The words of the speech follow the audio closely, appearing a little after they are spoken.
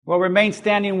Well, remain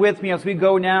standing with me as we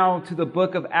go now to the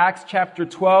book of Acts chapter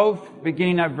 12,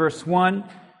 beginning at verse 1.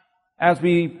 As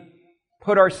we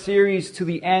put our series to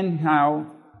the end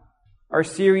now, our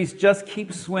series Just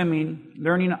Keep Swimming,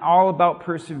 learning all about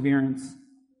perseverance.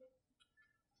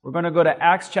 We're going to go to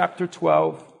Acts chapter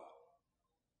 12,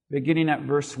 beginning at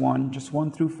verse 1, just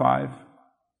 1 through 5.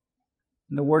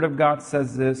 And the Word of God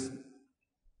says this: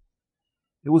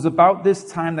 It was about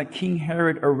this time that King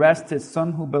Herod arrested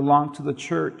some who belonged to the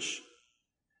church,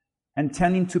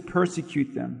 intending to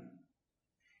persecute them.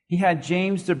 He had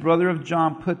James, the brother of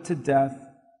John, put to death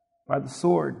by the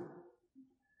sword.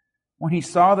 When he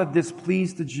saw that this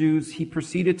pleased the Jews, he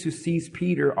proceeded to seize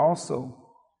Peter also.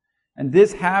 And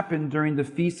this happened during the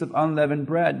Feast of Unleavened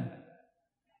Bread.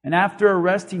 And after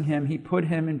arresting him, he put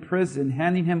him in prison,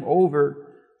 handing him over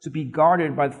to be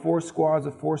guarded by 4 squads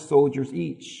of 4 soldiers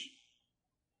each.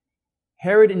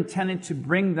 Herod intended to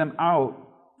bring them out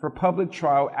for public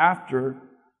trial after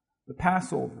the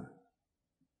Passover.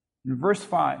 In verse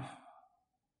 5,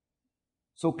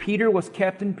 so Peter was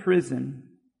kept in prison,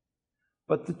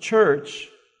 but the church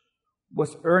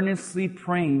was earnestly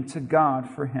praying to God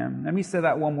for him. Let me say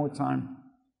that one more time.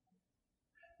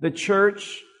 The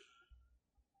church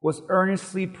was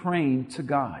earnestly praying to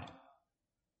God.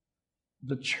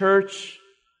 The church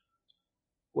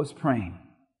was praying.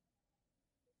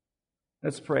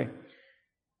 Let's pray.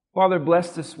 Father,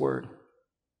 bless this word.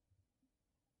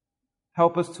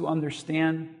 Help us to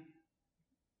understand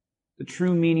the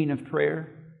true meaning of prayer,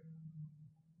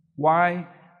 why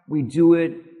we do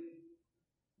it,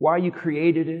 why you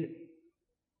created it.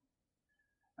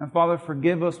 And Father,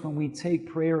 forgive us when we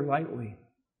take prayer lightly.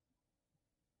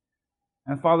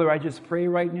 And Father, I just pray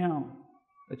right now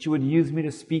that you would use me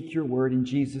to speak your word in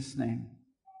Jesus' name.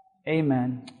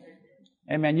 Amen.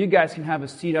 Amen. You guys can have a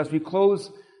seat as we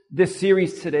close this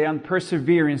series today on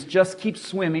perseverance. Just keep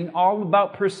swimming, all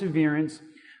about perseverance.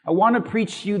 I want to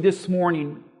preach to you this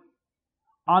morning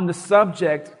on the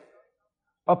subject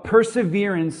of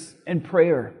perseverance in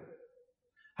prayer.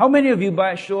 How many of you,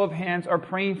 by a show of hands, are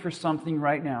praying for something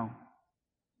right now?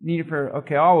 Need a prayer?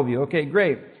 Okay, all of you. Okay,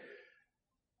 great.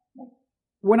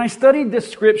 When I studied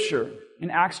this scripture in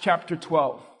Acts chapter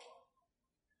 12,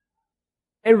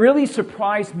 it really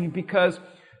surprised me because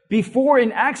before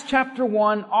in Acts chapter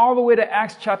 1 all the way to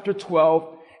Acts chapter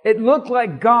 12, it looked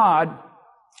like God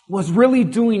was really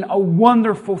doing a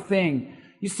wonderful thing.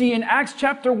 You see, in Acts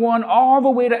chapter 1 all the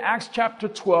way to Acts chapter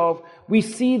 12, we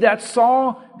see that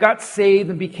Saul got saved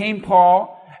and became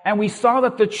Paul, and we saw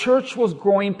that the church was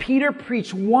growing. Peter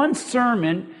preached one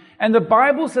sermon, and the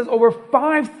Bible says over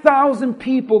 5,000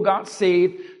 people got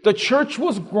saved. The church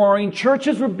was growing.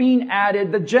 Churches were being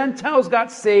added. The Gentiles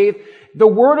got saved. The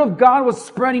Word of God was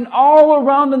spreading all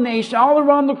around the nation, all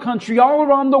around the country, all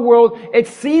around the world. It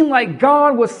seemed like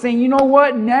God was saying, you know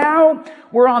what? Now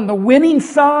we're on the winning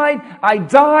side. I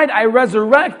died. I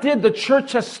resurrected. The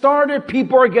church has started.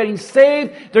 People are getting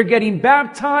saved. They're getting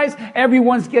baptized.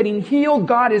 Everyone's getting healed.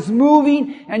 God is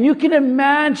moving. And you can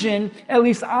imagine, at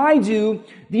least I do,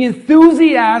 the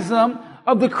enthusiasm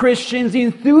of the Christians, the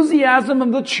enthusiasm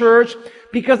of the church,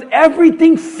 because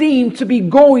everything seemed to be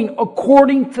going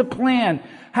according to plan.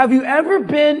 Have you ever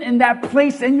been in that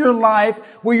place in your life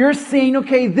where you're saying,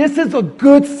 okay, this is a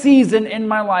good season in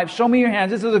my life? Show me your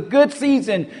hands. This is a good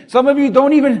season. Some of you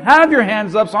don't even have your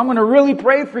hands up, so I'm going to really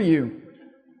pray for you.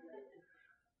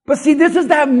 But see, this is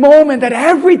that moment that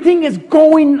everything is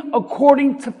going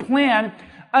according to plan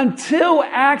until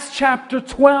Acts chapter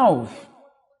 12.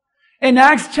 In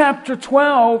Acts chapter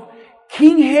 12,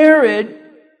 King Herod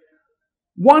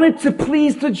wanted to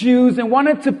please the Jews and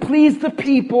wanted to please the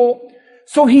people,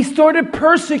 so he started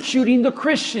persecuting the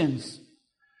Christians.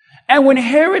 And when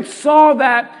Herod saw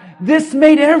that this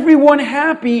made everyone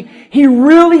happy, he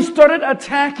really started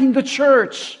attacking the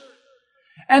church.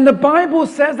 And the Bible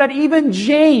says that even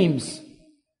James,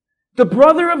 the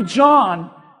brother of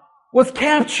John, was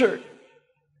captured.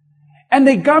 And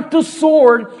they got the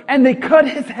sword and they cut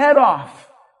his head off.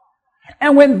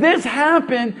 And when this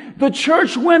happened, the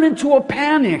church went into a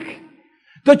panic.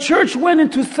 The church went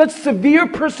into such severe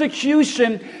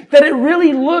persecution that it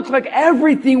really looked like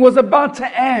everything was about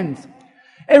to end.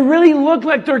 It really looked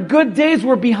like their good days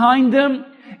were behind them.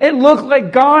 It looked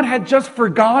like God had just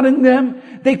forgotten them.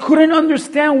 They couldn't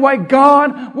understand why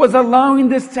God was allowing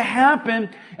this to happen.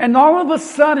 And all of a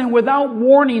sudden, without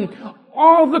warning,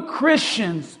 all the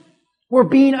Christians were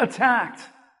being attacked.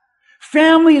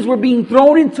 Families were being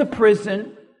thrown into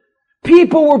prison.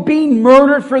 People were being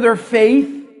murdered for their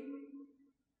faith.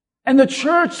 And the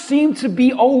church seemed to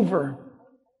be over.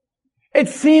 It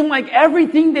seemed like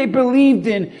everything they believed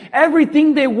in,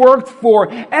 everything they worked for,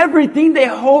 everything they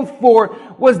hoped for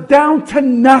was down to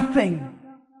nothing.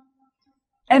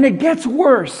 And it gets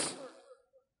worse.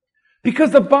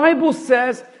 Because the Bible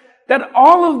says that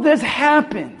all of this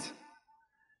happened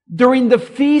during the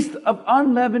Feast of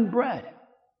Unleavened Bread.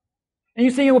 And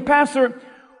you say, well, Pastor,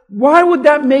 why would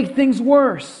that make things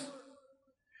worse?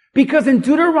 Because in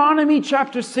Deuteronomy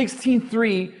chapter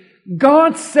 16:3,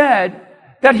 God said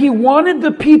that He wanted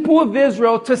the people of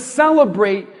Israel to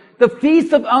celebrate the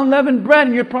Feast of Unleavened Bread.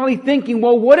 And you're probably thinking,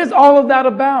 well, what is all of that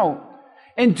about?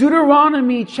 In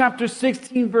Deuteronomy chapter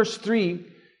 16 verse 3,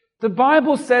 the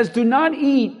Bible says, do not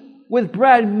eat with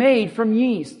bread made from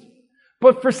yeast,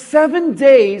 but for 7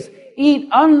 days eat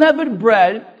unleavened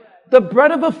bread, the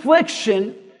bread of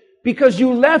affliction, because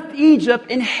you left Egypt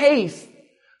in haste,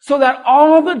 so that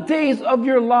all the days of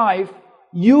your life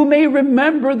you may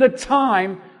remember the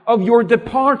time of your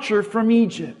departure from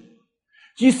Egypt.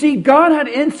 You see, God had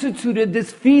instituted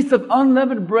this Feast of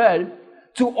Unleavened Bread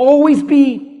to always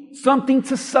be something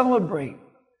to celebrate.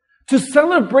 To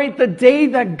celebrate the day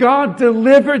that God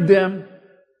delivered them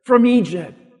from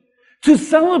Egypt. To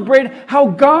celebrate how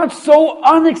God so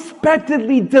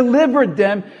unexpectedly delivered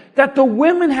them that the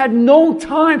women had no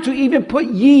time to even put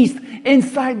yeast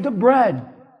inside the bread.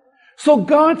 So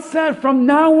God said, from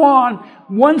now on,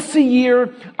 once a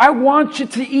year, I want you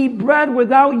to eat bread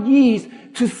without yeast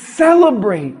to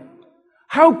celebrate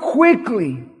how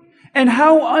quickly and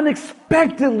how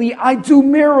unexpectedly I do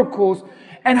miracles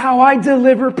and how I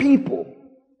deliver people.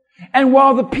 And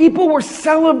while the people were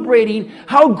celebrating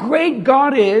how great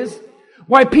God is,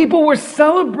 while people were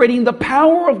celebrating the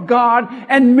power of God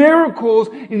and miracles,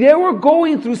 they were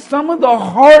going through some of the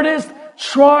hardest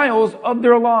trials of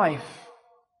their life.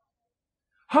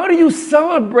 How do you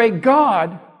celebrate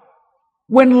God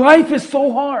when life is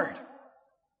so hard?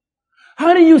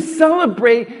 How do you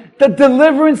celebrate the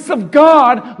deliverance of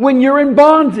God when you're in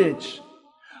bondage?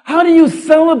 How do you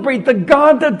celebrate the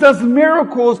God that does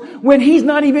miracles when He's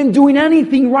not even doing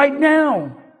anything right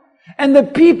now? And the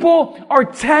people are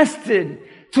tested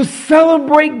to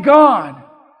celebrate God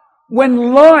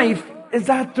when life is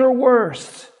at their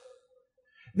worst.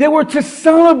 They were to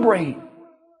celebrate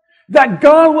that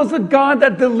God was a God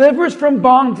that delivers from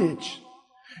bondage.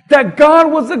 That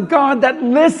God was a God that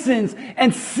listens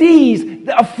and sees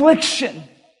the affliction.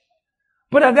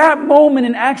 But at that moment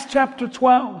in Acts chapter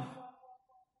 12,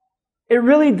 it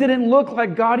really didn't look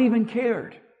like God even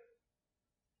cared.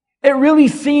 It really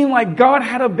seemed like God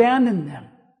had abandoned them.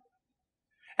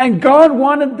 And God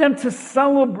wanted them to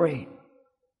celebrate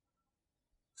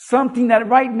something that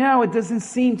right now it doesn't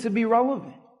seem to be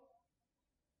relevant.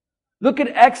 Look at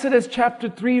Exodus chapter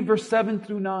 3, verse 7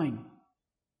 through 9.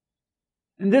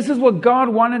 And this is what God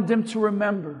wanted them to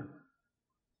remember.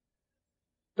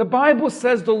 The Bible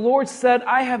says, the Lord said,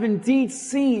 I have indeed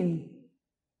seen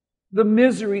the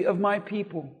misery of my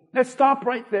people. Let's stop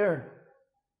right there.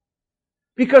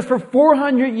 Because for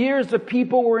 400 years, the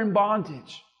people were in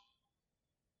bondage.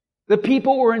 The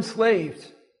people were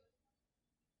enslaved.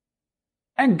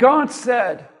 And God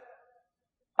said,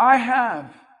 I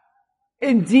have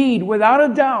indeed,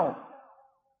 without a doubt,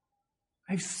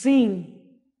 I've seen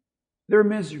their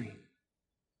misery.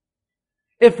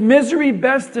 If misery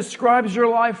best describes your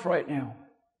life right now,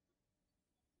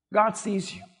 God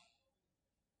sees you.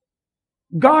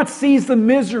 God sees the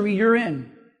misery you're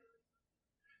in.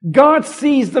 God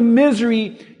sees the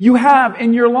misery you have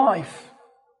in your life.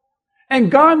 And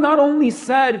God not only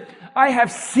said, I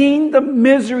have seen the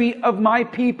misery of my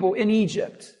people in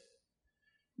Egypt.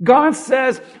 God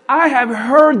says, I have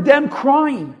heard them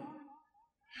crying.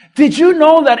 Did you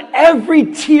know that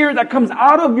every tear that comes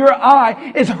out of your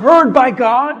eye is heard by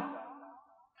God?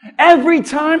 Every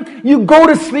time you go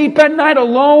to sleep at night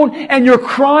alone and you're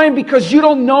crying because you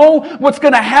don't know what's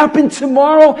going to happen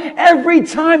tomorrow, every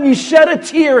time you shed a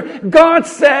tear, God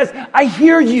says, I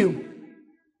hear you.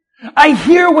 I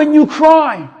hear when you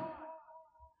cry.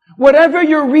 Whatever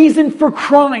your reason for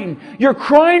crying, you're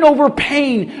crying over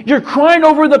pain, you're crying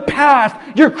over the past,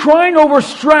 you're crying over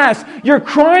stress, you're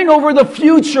crying over the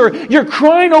future, you're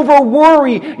crying over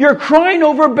worry, you're crying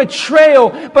over betrayal.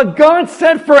 But God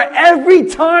said, for every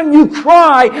time you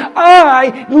cry,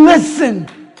 I listen.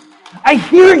 I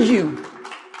hear you.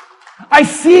 I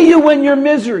see you when you're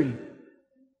misery.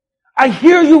 I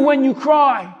hear you when you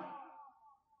cry.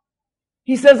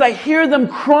 He says, I hear them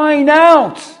crying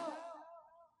out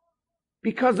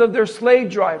because of their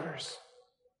slave drivers.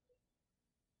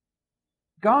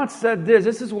 God said this.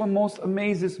 This is what most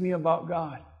amazes me about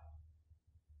God.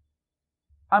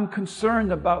 I'm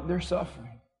concerned about their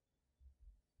suffering.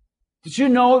 Did you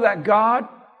know that God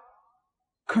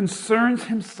concerns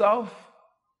himself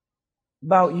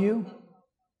about you?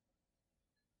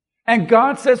 And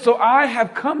God says, so I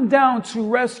have come down to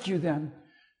rescue them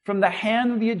from the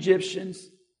hand of the Egyptians,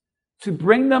 to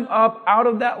bring them up out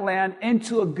of that land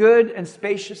into a good and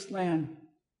spacious land,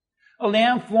 a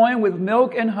land flowing with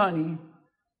milk and honey,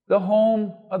 the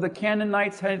home of the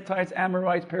Canaanites, Hittites,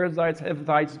 Amorites, Perizzites,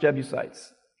 Hivites,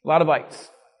 Jebusites. A lot of ites.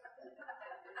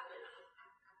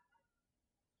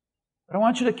 But I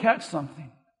want you to catch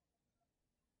something.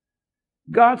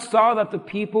 God saw that the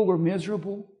people were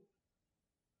miserable.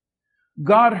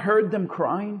 God heard them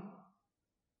crying.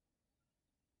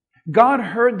 God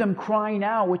heard them crying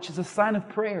out, which is a sign of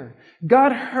prayer.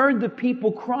 God heard the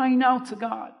people crying out to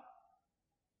God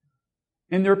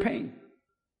in their pain.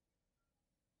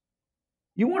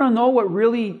 You want to know what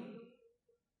really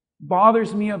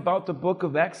bothers me about the book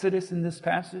of Exodus in this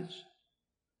passage?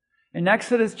 In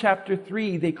Exodus chapter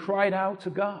 3, they cried out to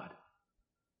God.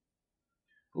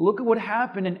 Look at what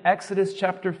happened in Exodus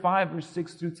chapter 5, verse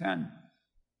 6 through 10.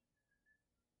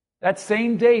 That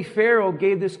same day, Pharaoh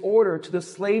gave this order to the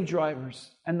slave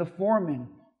drivers and the foremen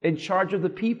in charge of the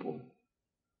people.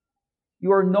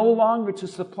 You are no longer to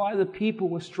supply the people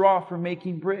with straw for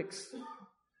making bricks.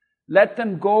 Let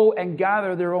them go and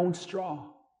gather their own straw.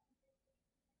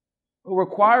 But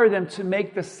require them to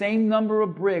make the same number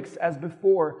of bricks as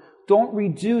before. Don't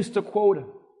reduce the quota.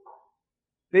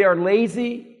 They are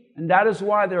lazy, and that is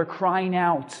why they're crying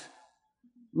out.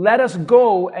 Let us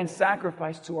go and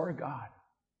sacrifice to our God.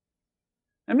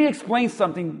 Let me explain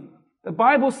something. The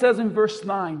Bible says in verse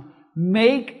 9,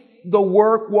 make the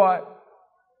work what?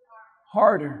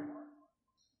 Harder.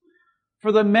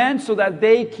 For the men, so that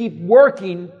they keep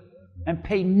working and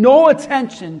pay no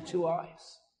attention to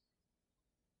us.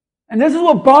 And this is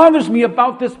what bothers me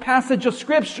about this passage of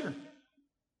Scripture.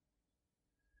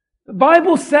 The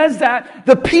Bible says that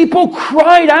the people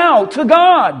cried out to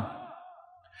God.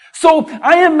 So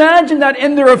I imagine that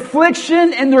in their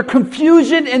affliction, in their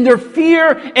confusion, in their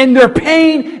fear, in their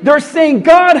pain, they're saying,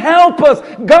 God, help us.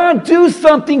 God, do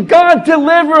something. God,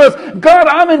 deliver us. God,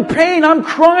 I'm in pain. I'm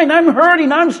crying. I'm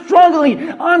hurting. I'm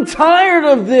struggling. I'm tired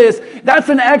of this. That's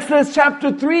in Exodus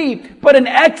chapter 3. But in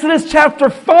Exodus chapter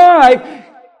 5,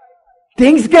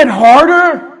 things get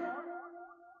harder.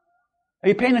 Are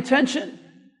you paying attention?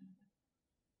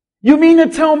 You mean to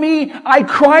tell me I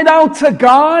cried out to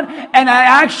God and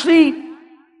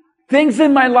things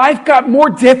in my life got more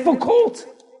difficult?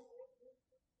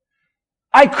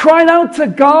 I cried out to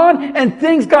God and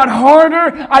things got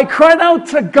harder. I cried out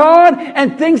to God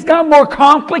and things got more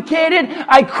complicated.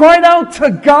 I cried out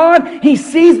to God. He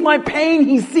sees my pain.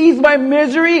 He sees my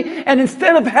misery. And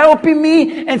instead of helping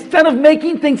me, instead of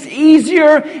making things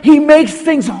easier, He makes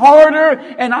things harder.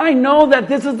 And I know that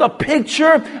this is a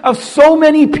picture of so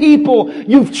many people.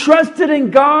 You've trusted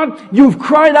in God. You've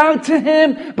cried out to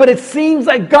Him. But it seems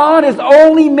like God is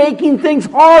only making things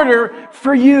harder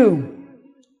for you.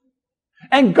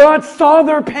 And God saw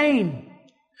their pain.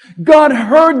 God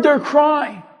heard their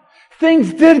cry.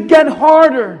 Things did get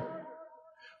harder.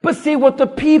 But see, what the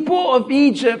people of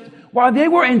Egypt, while they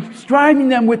were striving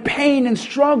them with pain and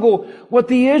struggle, what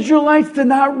the Israelites did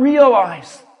not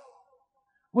realize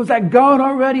was that God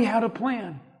already had a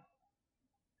plan.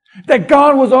 That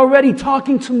God was already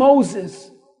talking to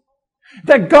Moses.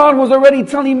 That God was already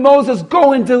telling Moses,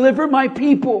 go and deliver my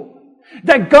people.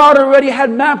 That God already had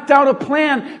mapped out a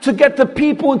plan to get the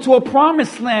people into a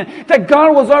promised land. That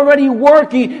God was already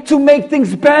working to make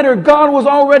things better. God was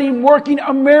already working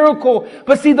a miracle.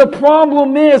 But see, the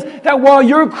problem is that while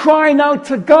you're crying out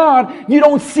to God, you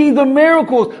don't see the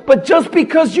miracles. But just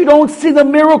because you don't see the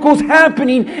miracles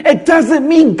happening, it doesn't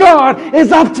mean God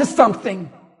is up to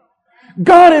something.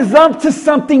 God is up to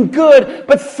something good,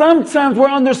 but sometimes we're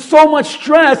under so much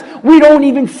stress, we don't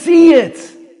even see it.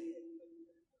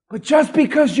 But just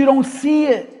because you don't see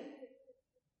it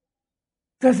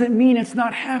doesn't mean it's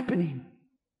not happening.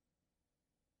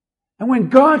 And when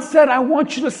God said, I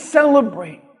want you to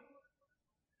celebrate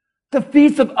the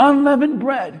Feast of Unleavened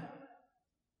Bread,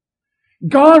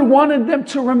 God wanted them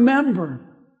to remember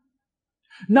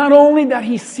not only that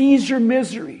He sees your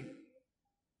misery,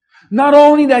 not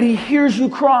only that He hears you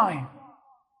cry,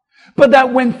 but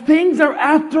that when things are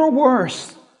at their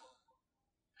worst,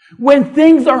 when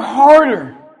things are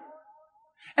harder,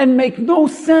 and make no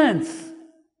sense,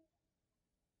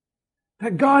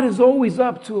 that God is always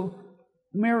up to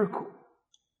a miracle.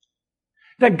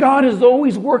 That God is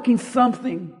always working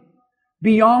something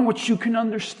beyond what you can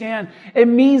understand. It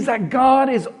means that God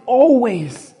is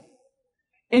always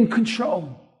in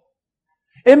control.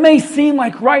 It may seem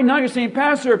like right now you're saying,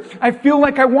 Pastor, I feel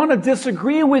like I want to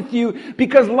disagree with you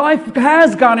because life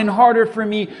has gotten harder for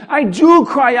me. I do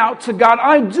cry out to God.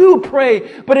 I do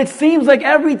pray. But it seems like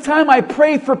every time I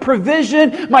pray for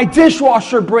provision, my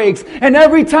dishwasher breaks. And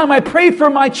every time I pray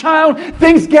for my child,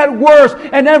 things get worse.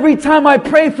 And every time I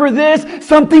pray for this,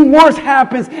 something worse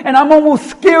happens. And I'm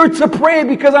almost scared to pray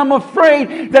because I'm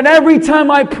afraid that every time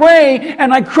I pray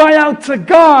and I cry out to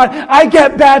God, I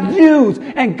get bad news.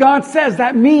 And God says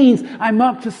that means I'm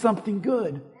up to something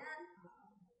good.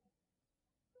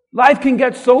 Life can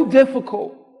get so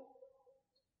difficult.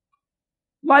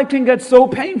 Life can get so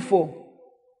painful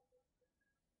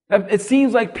that it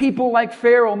seems like people like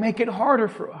Pharaoh make it harder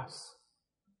for us.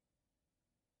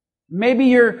 Maybe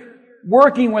you're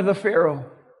working with a Pharaoh,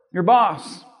 your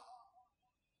boss.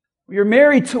 You're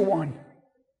married to one.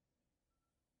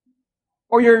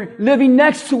 Or you're living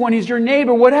next to one, he's your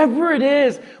neighbor, whatever it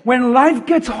is, when life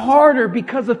gets harder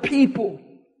because of people,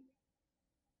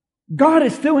 God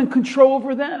is still in control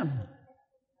over them.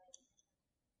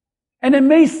 And it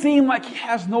may seem like He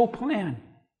has no plan.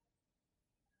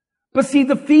 But see,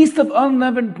 the Feast of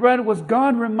Unleavened Bread was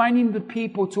God reminding the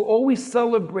people to always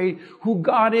celebrate who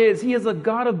God is. He is a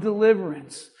God of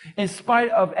deliverance, in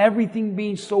spite of everything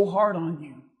being so hard on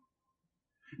you.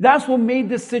 That's what made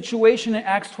this situation in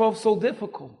Acts 12 so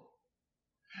difficult.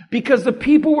 Because the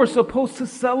people were supposed to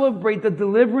celebrate the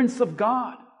deliverance of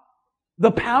God,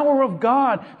 the power of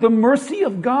God, the mercy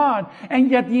of God, and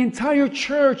yet the entire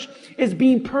church is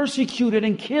being persecuted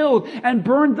and killed and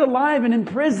burned alive and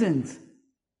imprisoned.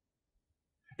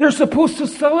 They're supposed to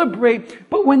celebrate,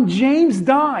 but when James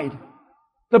died,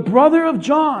 the brother of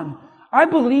John, I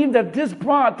believe that this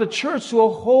brought the church to a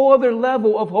whole other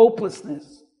level of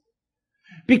hopelessness.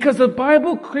 Because the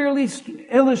Bible clearly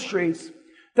illustrates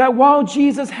that while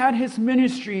Jesus had His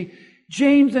ministry,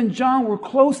 James and John were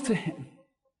close to Him.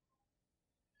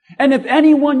 And if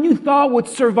anyone you thought would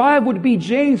survive would be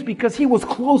James because he was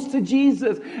close to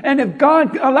Jesus. And if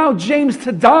God allowed James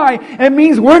to die, it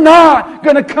means we're not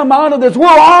going to come out of this. We're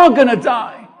all going to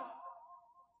die.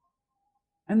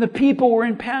 And the people were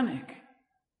in panic.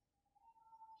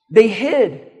 They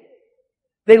hid.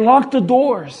 They locked the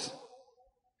doors.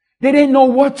 They didn't know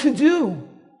what to do.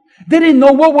 They didn't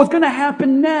know what was going to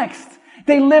happen next.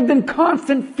 They lived in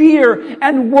constant fear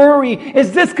and worry.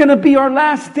 Is this going to be our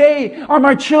last day? Are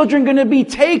my children going to be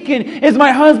taken? Is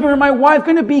my husband or my wife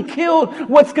going to be killed?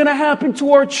 What's going to happen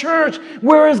to our church?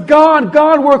 Where is God?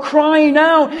 God, we're crying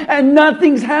out and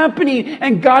nothing's happening.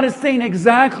 And God is saying,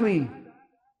 exactly.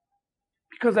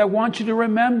 Because I want you to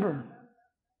remember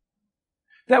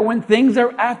that when things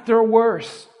are at their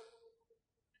worst,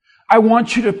 I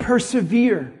want you to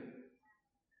persevere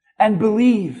and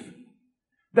believe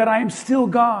that I am still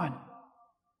God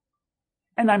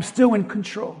and I'm still in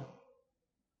control.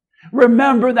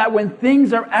 Remember that when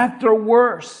things are at their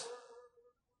worst,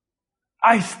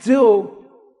 I still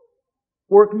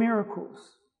work miracles.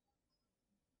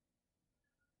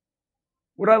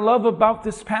 What I love about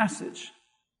this passage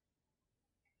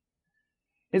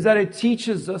is that it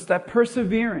teaches us that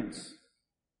perseverance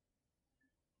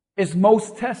is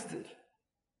most tested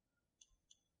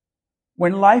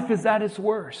when life is at its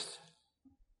worst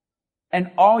and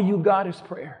all you got is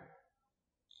prayer.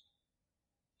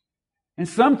 And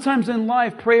sometimes in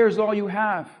life, prayer is all you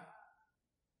have.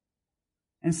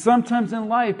 And sometimes in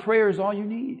life, prayer is all you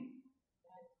need.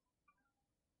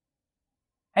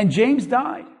 And James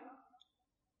died.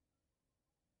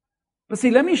 But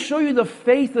see, let me show you the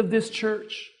faith of this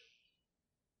church.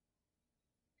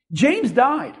 James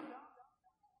died.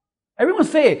 Everyone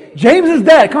say it. James is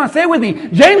dead. Come on, say it with me.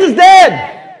 James is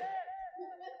dead.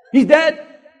 He's dead.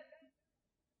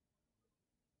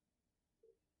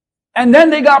 And then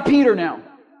they got Peter now.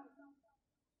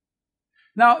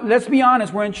 Now, let's be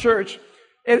honest. We're in church.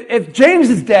 If James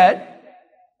is dead,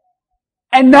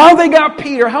 and now they got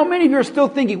Peter, how many of you are still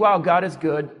thinking, wow, God is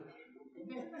good?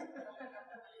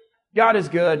 God is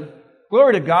good.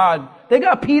 Glory to God. They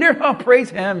got Peter. Oh, praise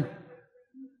Him.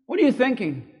 What are you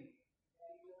thinking?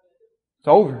 It's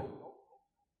over.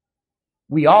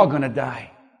 We all going to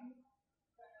die.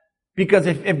 Because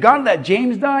if God let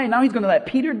James die, now He's going to let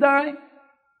Peter die,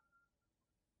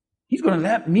 He's going to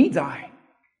let me die.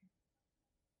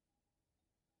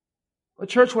 But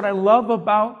church, what I love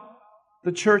about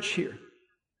the church here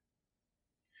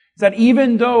is that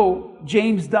even though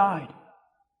James died,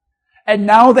 and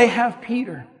now they have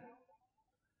Peter,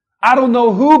 I don't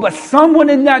know who, but someone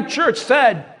in that church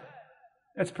said,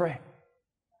 let's pray.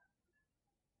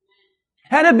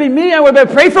 Had it been me, I would have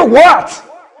been, pray for what?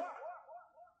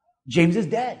 James is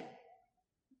dead.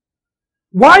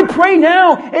 Why pray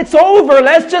now? It's over.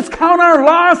 Let's just count our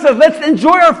losses. Let's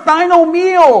enjoy our final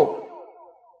meal.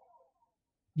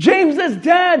 James is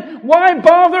dead. Why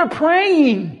bother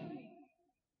praying?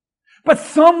 But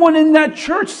someone in that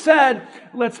church said,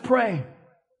 let's pray.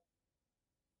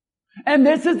 And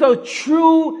this is a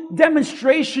true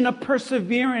demonstration of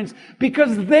perseverance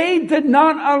because they did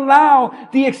not allow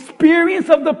the experience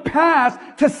of the past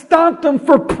to stop them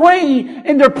from praying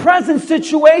in their present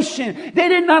situation. They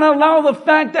did not allow the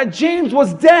fact that James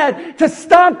was dead to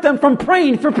stop them from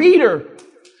praying for Peter.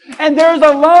 And there's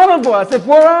a lot of us, if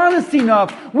we're honest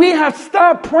enough, we have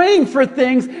stopped praying for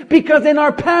things because in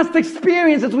our past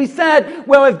experiences we said,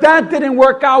 well, if that didn't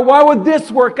work out, why would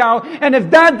this work out? And if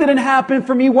that didn't happen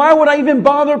for me, why would I even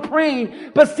bother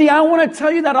praying? But see, I want to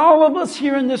tell you that all of us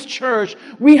here in this church,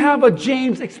 we have a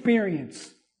James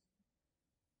experience.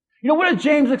 You know what a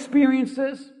James experience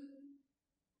is?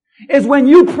 Is when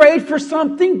you prayed for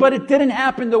something, but it didn't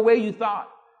happen the way you thought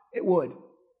it would.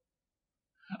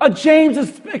 A James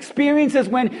experience is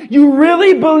when you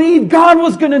really believed God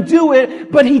was going to do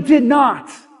it, but He did not.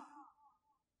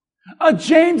 A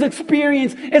James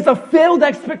experience is a failed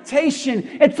expectation.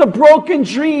 It's a broken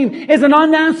dream. It's an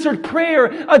unanswered prayer.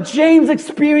 A James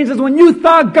experience is when you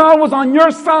thought God was on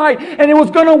your side and it was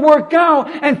going to work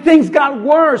out and things got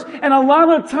worse. And a lot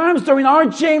of times during our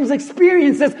James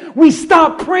experiences, we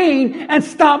stop praying and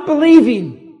stop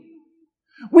believing.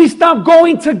 We stop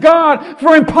going to God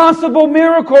for impossible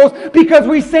miracles because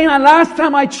we say, last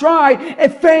time I tried,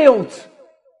 it failed.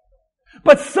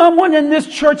 But someone in this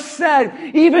church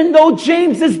said, even though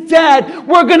James is dead,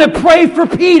 we're going to pray for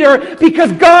Peter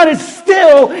because God is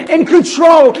still in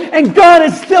control and God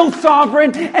is still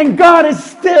sovereign and God is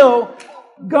still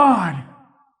God.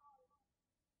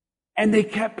 And they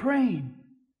kept praying.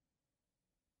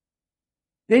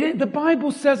 The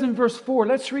Bible says in verse 4,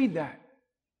 let's read that.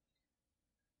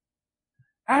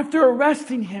 After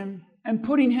arresting him and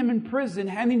putting him in prison,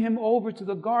 handing him over to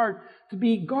the guard to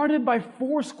be guarded by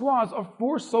 4 squads of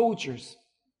 4 soldiers,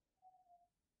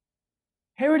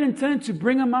 Herod intended to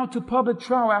bring him out to public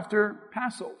trial after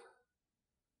Passover.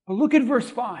 But look at verse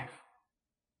 5.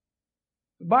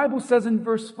 The Bible says in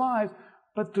verse 5,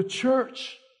 but the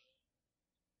church,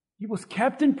 he was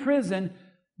kept in prison,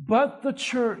 but the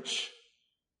church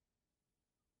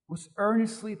was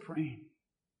earnestly praying.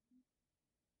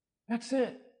 That's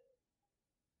it.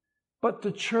 But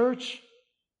the church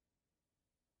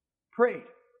prayed.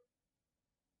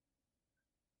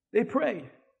 They prayed.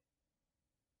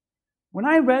 When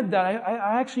I read that,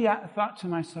 I actually thought to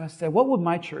myself, I said, what would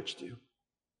my church do?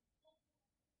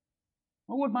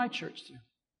 What would my church do?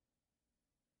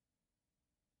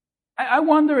 I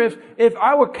wonder if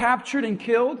I were captured and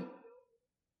killed,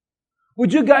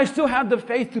 would you guys still have the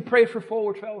faith to pray for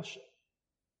Forward Fellowship?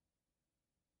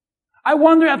 I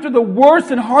wonder after the worst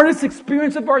and hardest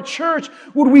experience of our church,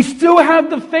 would we still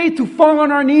have the faith to fall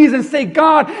on our knees and say,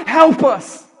 God, help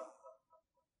us?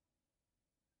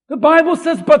 The Bible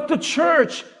says, but the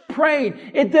church prayed.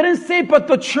 It didn't say, but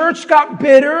the church got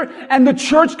bitter and the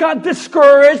church got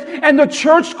discouraged and the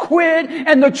church quit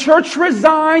and the church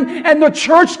resigned and the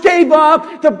church gave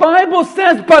up. The Bible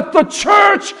says, but the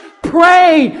church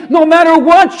prayed. No matter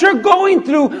what you're going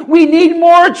through, we need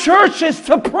more churches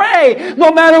to pray.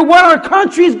 No matter what our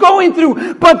country is going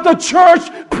through, but the church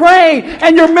prayed.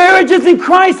 And your marriage is in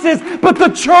crisis, but the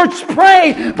church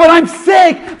prayed. But I'm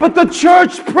sick, but the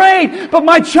church prayed. But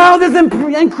my child is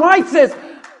in crisis.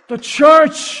 The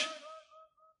church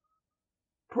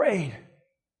prayed.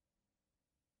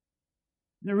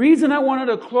 The reason I wanted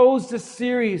to close this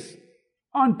series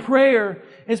on prayer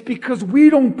is because we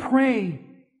don't pray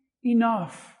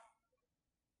enough.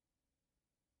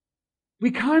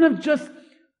 We kind of just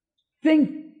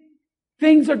think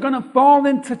things are going to fall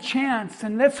into chance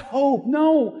and let's hope.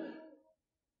 No.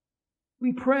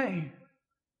 We pray.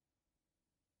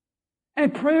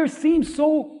 And prayer seems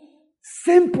so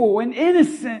simple and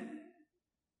innocent,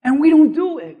 and we don't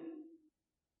do it.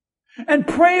 And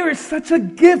prayer is such a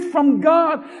gift from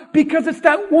God because it's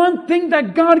that one thing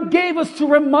that God gave us to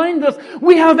remind us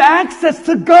we have access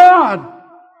to God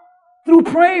through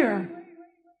prayer.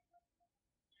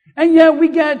 And yet we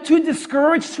get too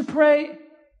discouraged to pray.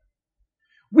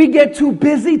 We get too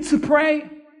busy to pray.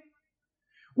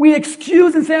 We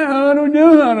excuse and say, I don't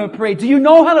know how to pray. Do you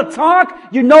know how to talk?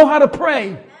 You know how to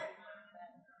pray.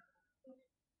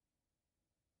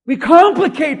 We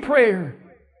complicate prayer.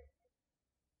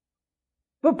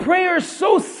 But prayer is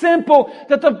so simple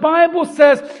that the Bible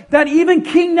says that even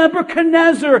King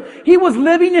Nebuchadnezzar, he was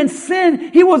living in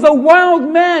sin. He was a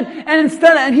wild man.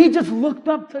 And he just looked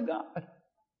up to God.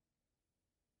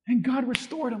 And God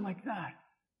restored him like that.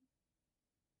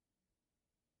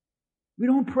 We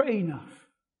don't pray enough.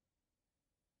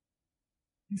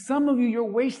 And some of you, you're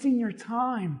wasting your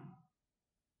time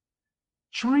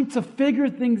trying to figure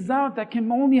things out that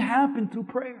can only happen through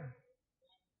prayer.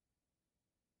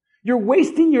 You're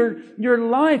wasting your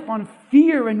life on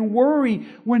fear and worry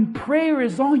when prayer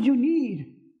is all you need.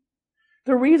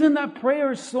 The reason that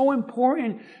prayer is so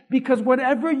important, because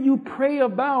whatever you pray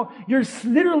about, you're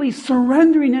literally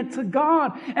surrendering it to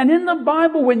God. And in the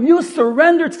Bible, when you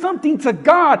surrendered something to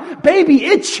God, baby,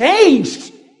 it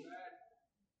changed.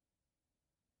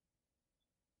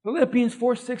 Philippians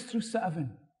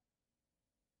 4:6-7.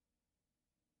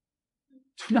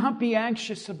 Do not be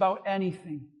anxious about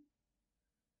anything.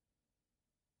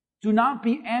 Do not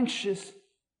be anxious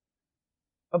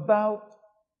about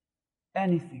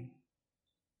anything.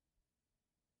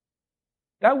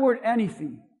 That word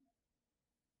anything,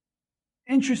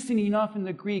 interesting enough in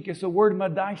the Greek, is the word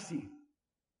madaisi.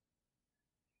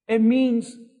 It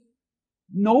means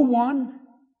no one,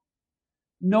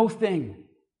 no thing.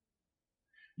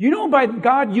 You know, by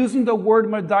God using the word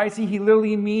madaisi, He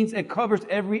literally means it covers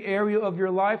every area of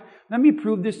your life. Let me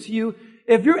prove this to you.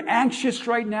 If you're anxious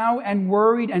right now and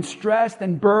worried and stressed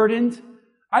and burdened,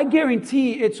 I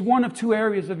guarantee it's one of two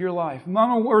areas of your life,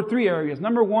 or three areas.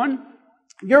 Number one,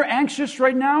 you're anxious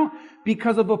right now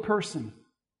because of a person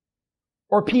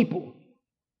or people.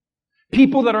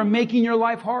 People that are making your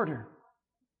life harder.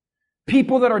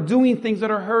 People that are doing things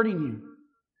that are hurting you.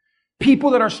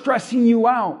 People that are stressing you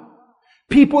out.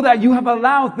 People that you have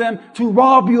allowed them to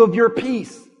rob you of your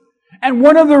peace. And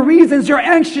one of the reasons you're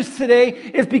anxious today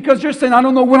is because you're saying, I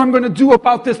don't know what I'm going to do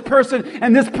about this person,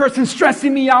 and this person's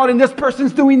stressing me out, and this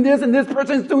person's doing this, and this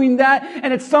person's doing that,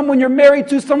 and it's someone you're married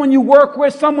to, someone you work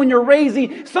with, someone you're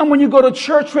raising, someone you go to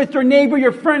church with, your neighbor,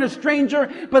 your friend, a stranger.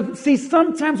 But see,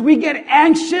 sometimes we get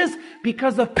anxious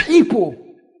because of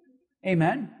people.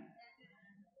 Amen?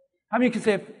 How many can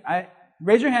say,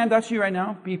 raise your hand, that's you right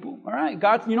now, people. All right,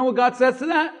 God, you know what God says to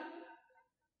that?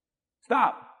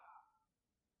 Stop.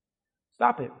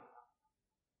 Stop it.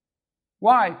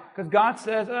 Why? Because God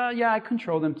says, yeah, I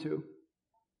control them too.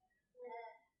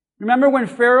 Remember when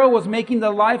Pharaoh was making the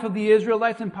life of the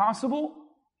Israelites impossible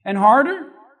and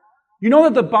harder? You know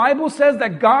that the Bible says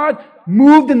that God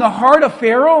moved in the heart of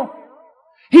Pharaoh?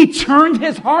 He turned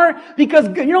his heart because,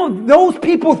 you know, those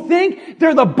people think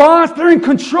they're the boss, they're in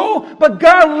control, but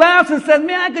God laughs and says,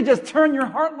 man, I could just turn your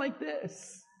heart like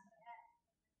this.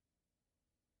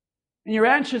 And you're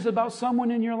anxious about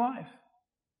someone in your life.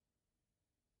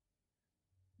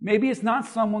 Maybe it's not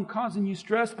someone causing you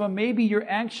stress, but maybe you're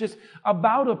anxious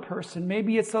about a person.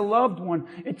 Maybe it's a loved one.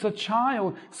 It's a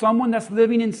child. Someone that's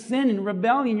living in sin and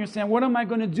rebellion. You're saying, what am I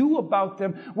going to do about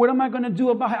them? What am I going to do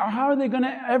about how are they going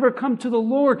to ever come to the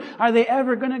Lord? Are they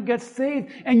ever going to get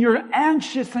saved? And you're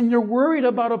anxious and you're worried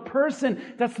about a person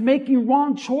that's making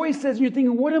wrong choices. And you're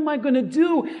thinking, what am I going to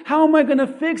do? How am I going to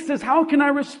fix this? How can I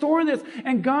restore this?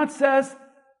 And God says,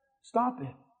 stop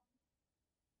it.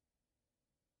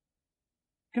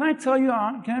 Can I tell you,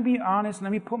 can I be honest? Let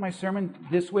me put my sermon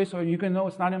this way so you can know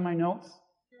it's not in my notes.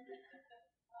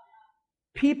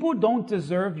 People don't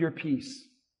deserve your peace.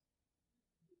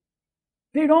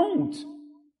 They don't.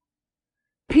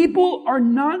 People are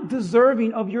not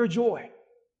deserving of your joy.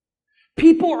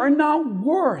 People are not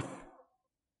worth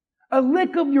a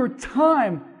lick of your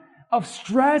time of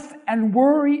stress and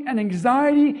worry and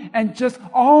anxiety and just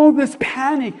all this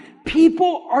panic.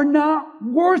 People are not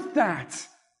worth that.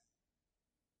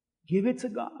 Give it to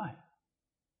God.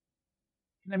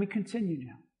 Let me continue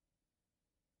now.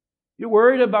 You're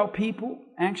worried about people,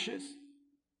 anxious.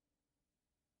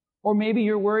 Or maybe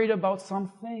you're worried about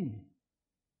something.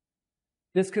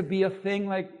 This could be a thing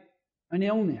like an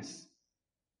illness.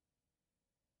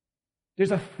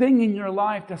 There's a thing in your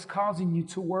life that's causing you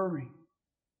to worry.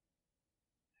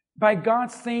 By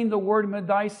God saying the word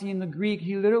madaisi in the Greek,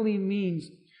 He literally means,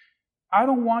 I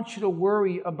don't want you to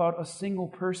worry about a single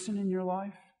person in your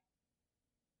life.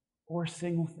 Or a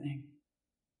single thing.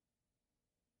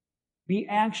 Be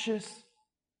anxious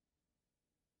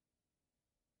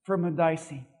for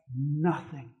madaisi.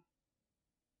 Nothing.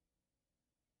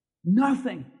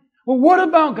 Nothing. Well, what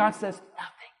about? God says,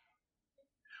 nothing.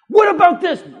 What about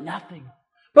this? Nothing.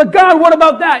 But God, what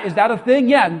about that? Is that a thing?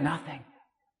 Yeah, nothing.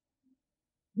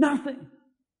 Nothing.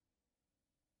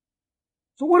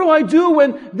 So what do I do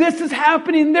when this is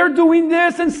happening? They're doing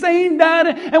this and saying that.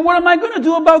 And what am I going to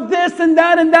do about this and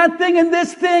that thing and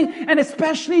this thing? And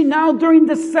especially now during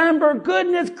December.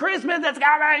 Goodness, Christmas is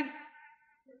coming.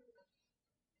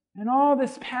 And all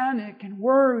this panic and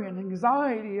worry and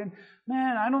anxiety. And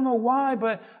man, I don't know why,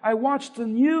 but I watch the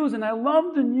news and I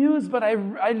love the news, but I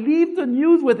leave the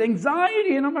news with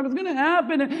anxiety. And I'm like, what's going to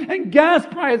happen? And gas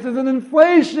prices and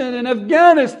inflation and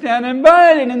Afghanistan and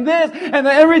Biden and this and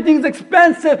everything's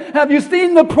expensive. Have you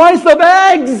seen the price of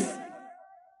eggs?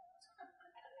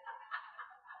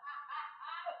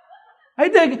 I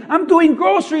think I'm doing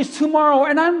groceries tomorrow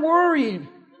and I'm worried.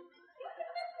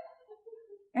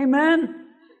 Amen.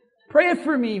 Pray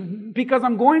for me because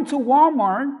I'm going to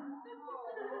Walmart.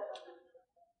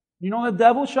 You know, the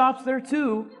devil shops there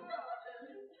too.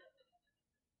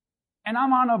 And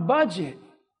I'm on a budget.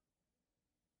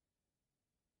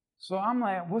 So I'm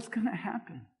like, what's going to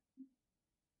happen?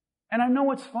 And I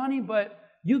know it's funny, but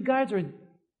you guys are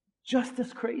just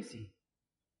as crazy.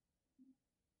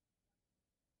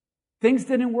 Things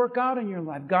didn't work out in your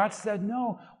life. God said,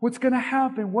 no. What's going to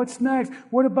happen? What's next?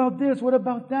 What about this? What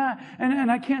about that?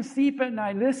 And I can't sleep at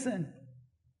night. Listen.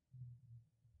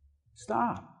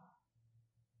 Stop.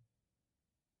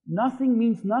 Nothing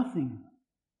means nothing.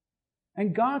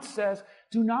 And God says,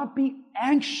 do not be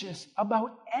anxious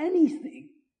about anything,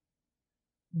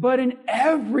 but in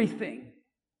everything,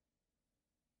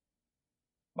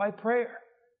 by prayer.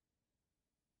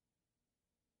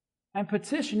 And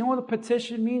petition. You know what a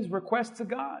petition means? Request to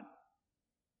God.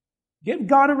 Give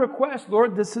God a request.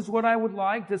 Lord, this is what I would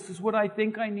like. This is what I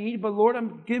think I need. But Lord,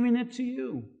 I'm giving it to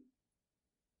you.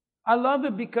 I love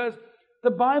it because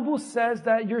the Bible says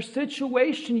that your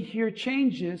situation here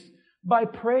changes by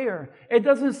prayer. It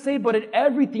doesn't say, but in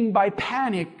everything by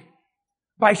panic,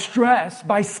 by stress,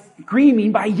 by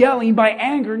screaming, by yelling, by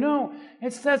anger. No,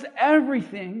 it says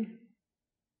everything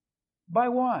by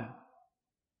what?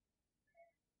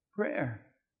 Prayer.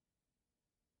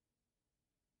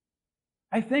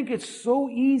 I think it's so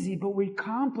easy, but we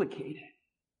complicate it.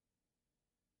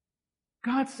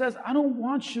 God says, I don't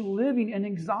want you living in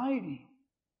anxiety.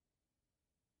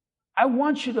 I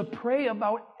want you to pray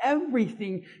about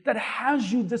everything that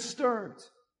has you disturbed.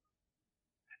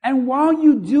 And while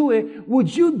you do it,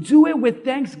 would you do it with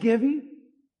thanksgiving?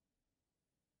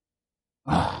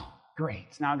 Oh, great.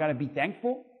 Now I got to be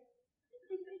thankful.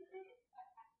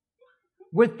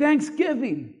 With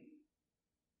thanksgiving.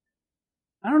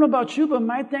 I don't know about you, but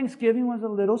my Thanksgiving was a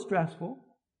little stressful.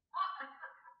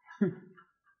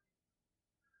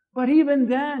 But even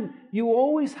then, you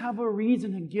always have a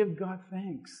reason to give God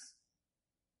thanks.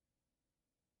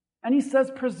 And He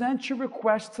says, present your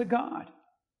request to God.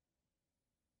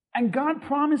 And God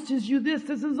promises you this.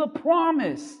 This is a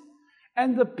promise.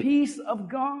 And the peace of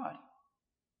God,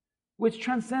 which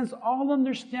transcends all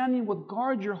understanding, will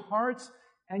guard your hearts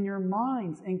and your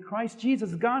minds in Christ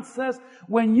Jesus. God says,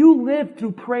 when you live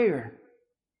through prayer,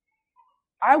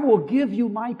 I will give you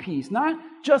my peace. Not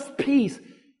just peace.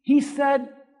 He said,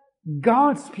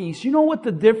 God's peace. You know what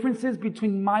the difference is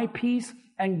between my peace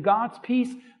and God's peace?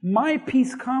 My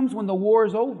peace comes when the war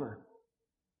is over.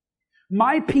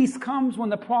 My peace comes when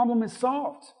the problem is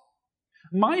solved.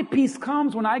 My peace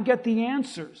comes when I get the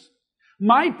answers.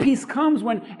 My peace comes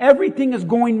when everything is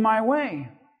going my way.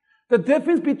 The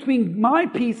difference between my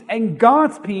peace and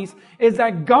God's peace is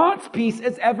that God's peace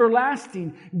is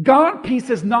everlasting. God's peace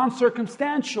is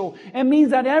non-circumstantial. It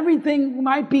means that everything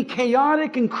might be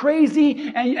chaotic and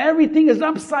crazy and everything is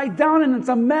upside down and it's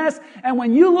a mess. And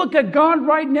when you look at God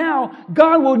right now,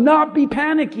 God will not be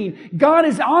panicking. God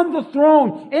is on the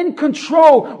throne, in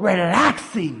control,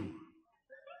 relaxing.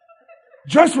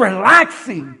 Just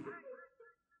relaxing.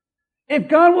 If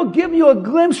God will give you a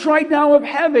glimpse right now of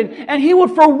heaven and He would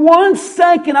for 1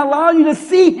 second allow you to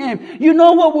see Him, you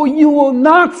know what you will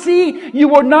not see? You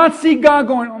will not see God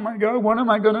going, oh my God, what am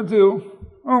I going to do?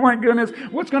 Oh my goodness,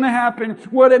 what's going to happen?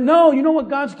 No, you know what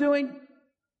God's doing?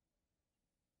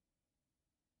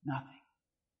 Nothing.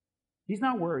 He's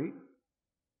not worried.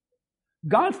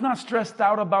 God's not stressed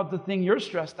out about the thing you're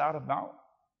stressed out about.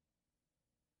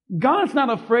 God's not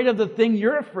afraid of the thing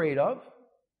you're afraid of.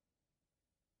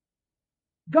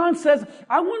 God says,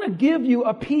 I want to give you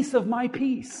a piece of my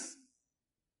peace.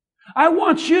 I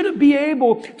want you to be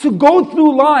able to go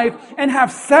through life and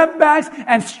have setbacks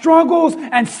and struggles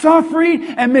and suffering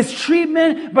and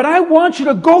mistreatment, but I want you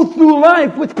to go through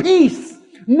life with peace,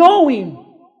 knowing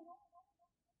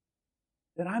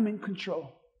that I'm in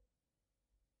control.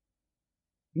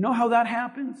 You know how that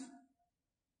happens?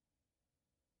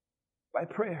 By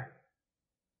prayer.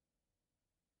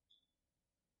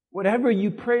 Whatever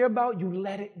you pray about, you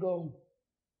let it go.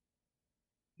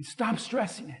 You stop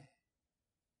stressing it.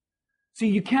 See,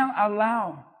 you can't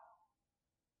allow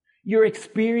your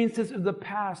experiences of the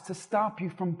past to stop you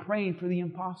from praying for the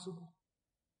impossible.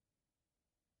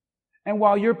 And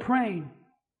while you're praying,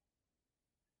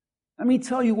 Let me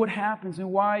tell you what happens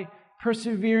and why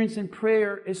perseverance in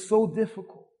prayer is so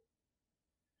difficult.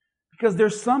 Because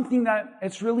there's something that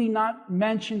it's really not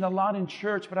mentioned a lot in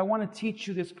church, but I want to teach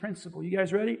you this principle. You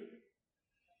guys ready?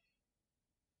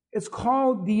 It's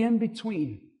called the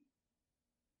in-between.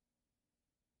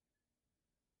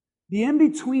 The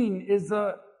in-between is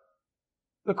the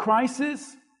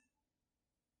crisis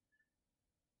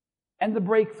and the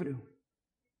breakthrough.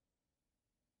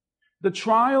 The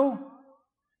trial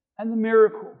and the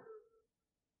miracle.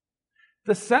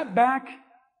 The setback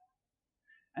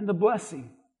and the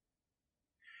blessing.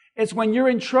 It's when you're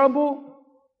in trouble,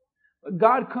 but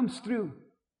God comes through.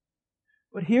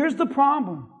 But here's the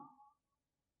problem.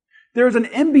 There's an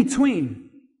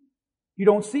in-between. You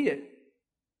don't see it.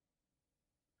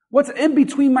 What's in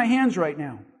between my hands right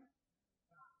now?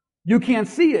 You can't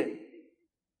see it.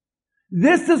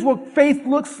 This is what faith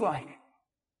looks like.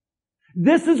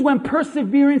 This is when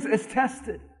perseverance is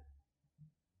tested.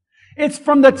 It's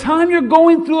from the time you're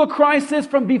going through a crisis,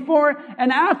 from before and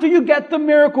after you get the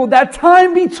miracle. That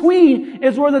time between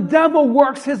is where the devil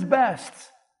works his best.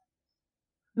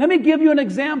 Let me give you an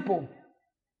example.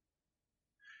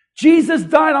 Jesus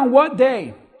died on what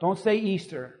day? Don't say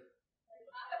Easter.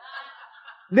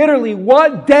 Literally,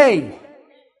 what day?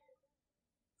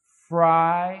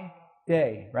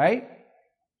 Friday, right?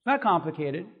 It's not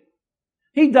complicated.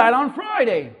 He died on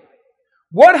Friday.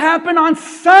 What happened on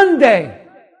Sunday?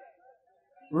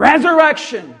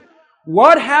 Resurrection.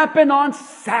 What happened on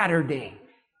Saturday?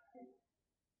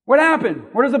 What happened?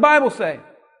 What does the Bible say?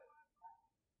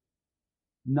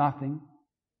 Nothing.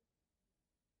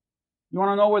 You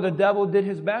want to know where the devil did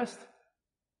his best?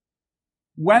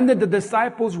 When did the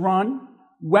disciples run?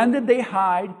 When did they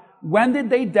hide? When did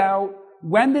they doubt?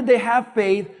 When did they have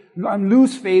faith and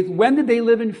lose faith? When did they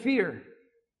live in fear?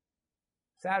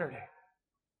 Saturday.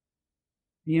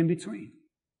 The in-between.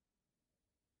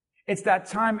 It's that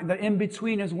time, the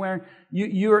in-between is where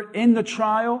you're in the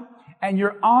trial and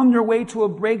you're on your way to a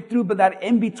breakthrough, but that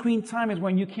in-between time is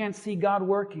when you can't see God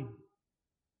working.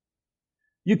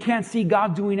 You can't see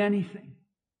God doing anything.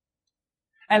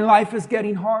 And life is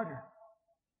getting harder.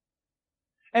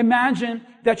 Imagine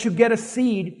that you get a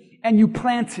seed and you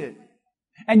plant it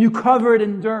and you cover it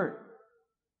in dirt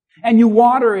and you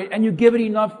water it and you give it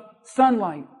enough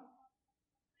sunlight.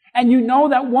 And you know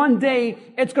that one day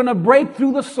it's going to break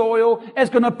through the soil, it's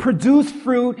going to produce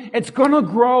fruit, it's going to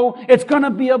grow, it's going to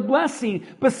be a blessing.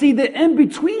 But see, the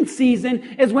in-between season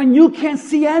is when you can't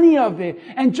see any of it.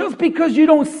 And just because you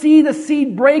don't see the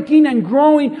seed breaking and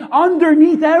growing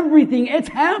underneath everything, it's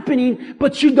happening,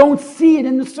 but you don't see it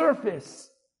in the surface.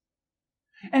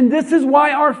 And this is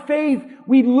why our faith,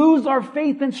 we lose our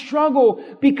faith and struggle,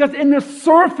 because in the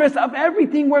surface of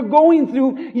everything we're going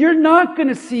through, you're not going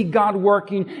to see God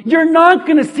working. You're not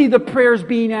going to see the prayers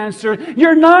being answered.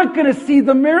 You're not going to see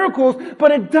the miracles,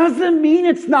 but it doesn't mean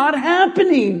it's not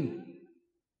happening.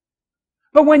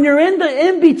 But when you're in the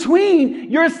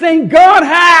in-between, you're saying, God,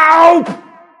 help!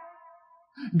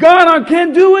 God, I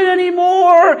can't do it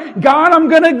anymore. God, I'm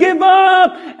going to give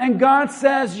up. And God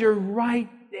says, you're right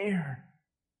there.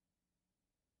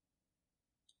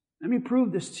 Let me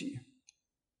prove this to you.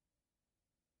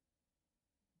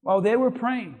 While they were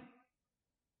praying,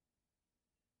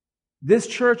 this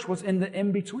church was in the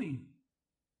in-between.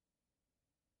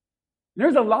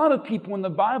 There's a lot of people in the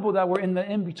Bible that were in the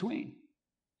in-between.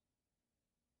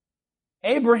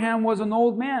 Abraham was an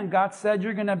old man. God said,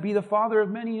 you're going to be the father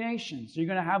of many nations. You're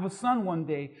going to have a son one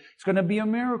day. It's going to be a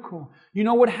miracle. You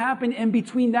know what happened in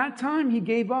between that time? He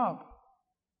gave up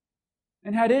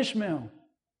and had Ishmael.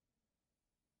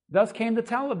 Thus came the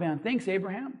Taliban. Thanks,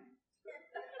 Abraham.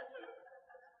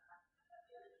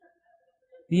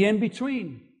 The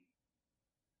in-between.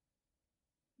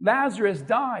 Lazarus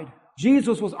died.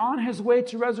 Jesus was on his way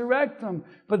to resurrect him.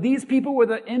 But these people were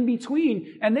the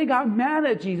in-between. And they got mad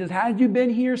at Jesus. Had you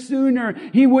been here sooner,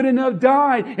 he wouldn't have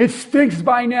died. It stinks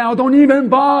by now. Don't even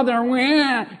bother.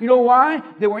 You know why?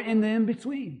 They were in the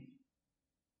in-between.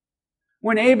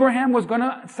 When Abraham was going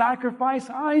to sacrifice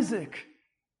Isaac,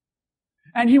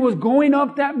 and he was going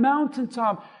up that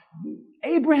mountaintop,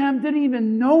 Abraham didn't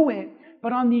even know it,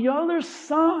 but on the other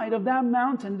side of that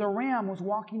mountain, the ram was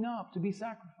walking up to be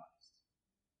sacrificed.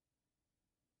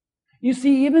 You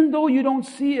see, even though you don't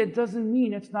see it, doesn't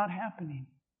mean it's not happening.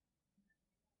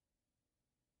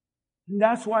 And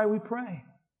that's why we pray.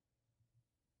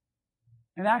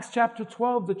 In Acts chapter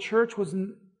 12, the church was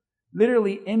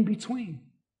literally in between.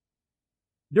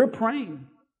 They're praying.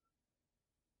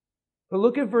 But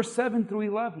look at verse 7 through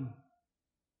 11.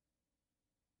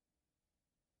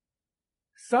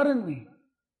 Suddenly,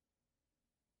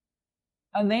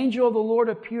 an angel of the Lord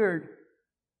appeared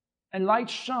and light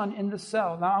shone in the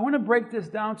cell. Now, I want to break this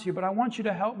down to you, but I want you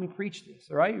to help me preach this.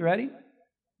 All right? You ready?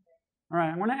 All right.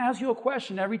 I'm going to ask you a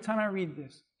question every time I read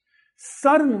this.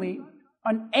 Suddenly,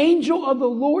 an angel of the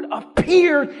Lord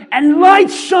appeared and light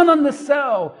shone on the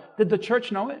cell. Did the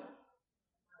church know it?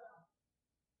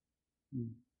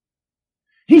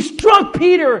 He struck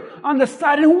Peter on the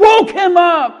side and woke him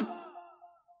up.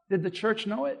 Did the church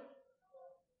know it?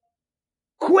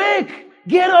 Quick!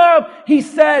 Get up, he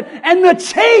said, and the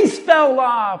chains fell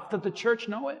off. Did the church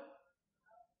know it?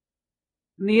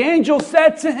 And the angel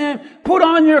said to him, put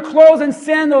on your clothes and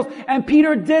sandals. And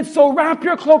Peter did so. Wrap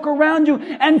your cloak around you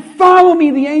and follow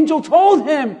me, the angel told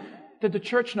him. Did the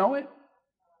church know it?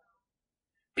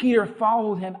 Peter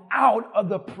followed him out of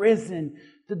the prison.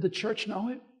 Did the church know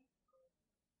it?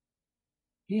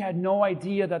 He had no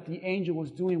idea that the angel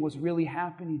was doing was really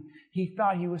happening. He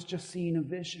thought he was just seeing a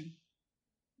vision.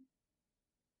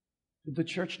 Did the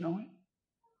church know it?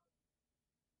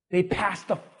 They passed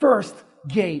the first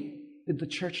gate. Did the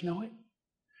church know it?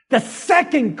 The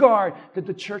second guard. Did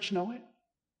the church know it?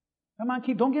 Come on,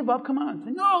 don't give up. Come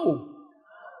on. No.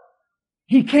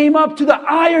 He came up to the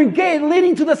iron gate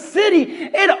leading to the city.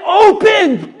 It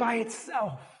opened by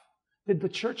itself. Did the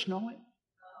church know it?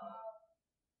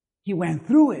 He went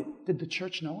through it. Did the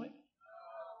church know it?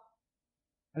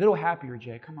 A little happier,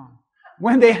 Jay. Come on.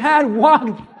 When they had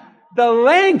walked the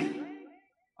length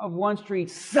of one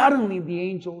street, suddenly the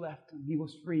angel left him. He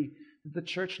was free. Did the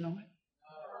church know it?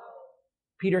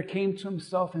 Peter came to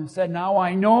himself and said, now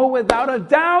I know without a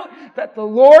doubt that the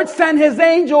Lord sent His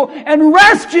angel and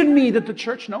rescued me. Did the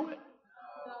church know it?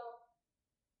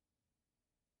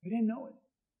 They didn't know it.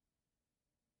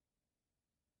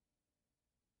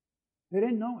 They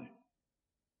didn't know it.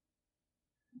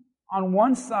 On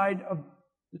one side of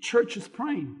the church is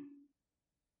praying.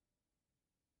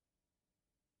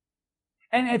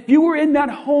 And if you were in that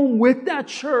home with that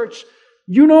church,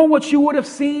 you know what you would have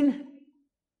seen?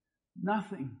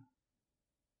 Nothing.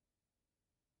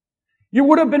 You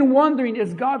would have been wondering,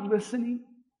 is God listening?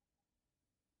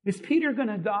 Is Peter going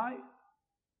to die?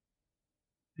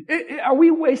 Are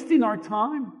we wasting our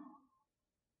time?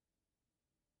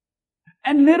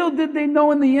 And little did they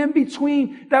know in the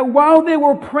in-between that while they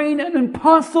were praying an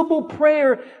impossible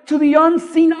prayer to the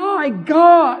unseen eye,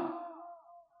 God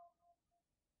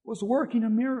was working a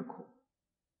miracle.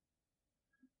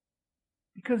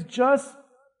 Because just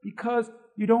because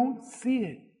you don't see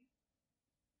it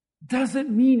doesn't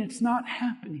mean it's not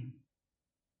happening.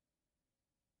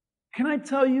 Can I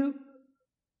tell you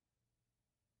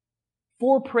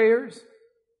 4 prayers,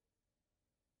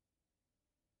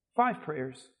 5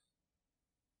 prayers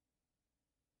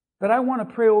that I want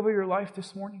to pray over your life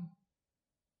this morning?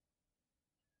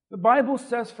 The Bible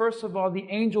says, first of all, the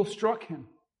angel struck him.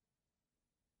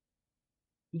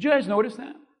 Did you guys notice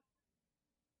that?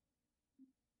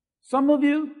 Some of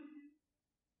you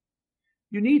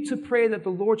need to pray that the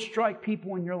Lord strike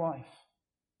people in your life.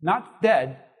 Not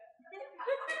dead.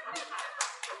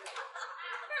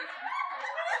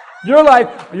 You're like,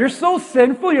 you're so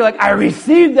sinful. You're like, I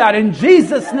received that in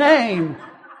Jesus' name.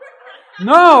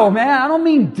 No, man, I don't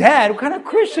mean dead. What kind of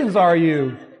Christians are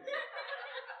you?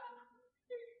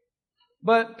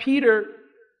 But Peter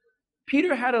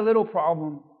had a little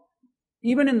problem.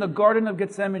 Even in the Garden of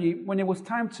Gethsemane, when it was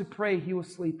time to pray, he was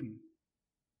sleeping.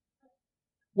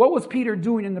 What was Peter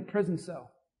doing in the prison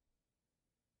cell?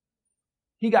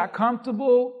 He got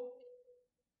comfortable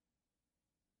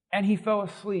and he fell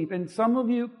asleep. And some of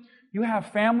you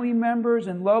have family members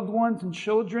and loved ones and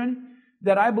children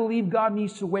that I believe God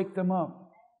needs to wake them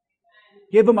up.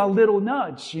 Give them a little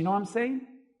nudge, you know what I'm saying?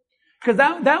 Because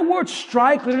that word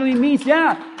strike literally means,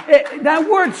 that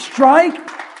word strike,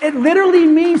 it literally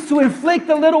means to inflict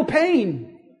a little pain.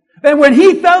 And when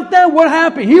he felt that, what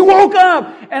happened? He woke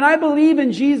up. And I believe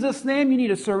in Jesus' name, you need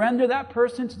to surrender that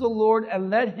person to the Lord and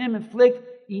let Him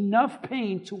inflict enough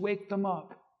pain to wake them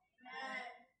up.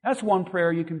 That's one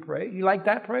prayer you can pray. You like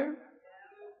that prayer?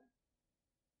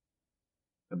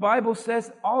 The Bible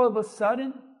says all of a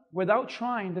sudden, without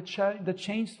trying, the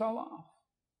chains fell off.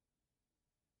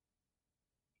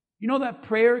 You know that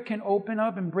prayer can open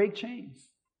up and break chains.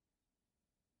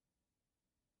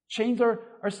 Chains are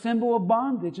a symbol of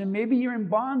bondage, and maybe you're in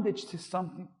bondage to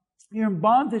something. You're in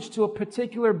bondage to a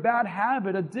particular bad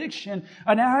habit, addiction,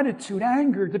 an attitude,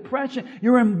 anger, depression.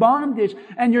 You're in bondage,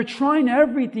 and you're trying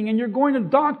everything, and you're going to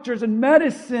doctors and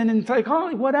medicine and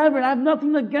psychology, whatever. I have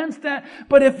nothing against that.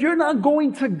 But if you're not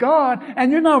going to God, and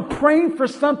you're not praying for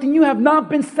something you have not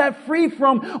been set free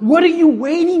from, what are you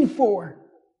waiting for?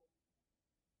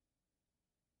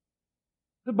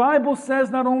 The Bible says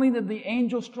not only did the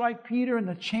angel strike Peter and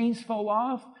the chains fell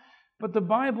off, But the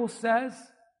Bible says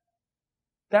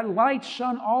that light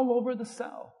shone all over the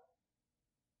cell,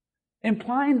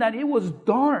 implying that it was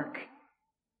dark.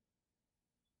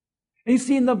 And you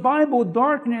see, in the Bible,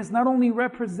 darkness not only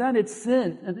represented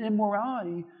sin and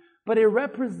immorality, but it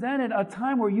represented a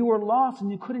time where you were lost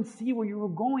and you couldn't see where you were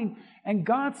going. And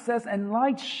God says, and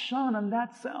light shone on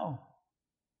that cell.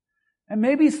 And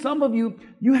maybe some of you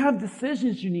have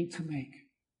decisions you need to make.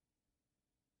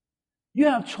 You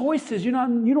have choices. You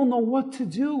don't know what to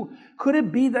do. Could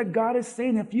it be that God is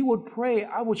saying, if you would pray,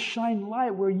 I would shine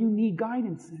light where you need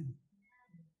guidance in?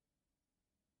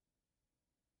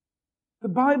 The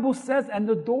Bible says, and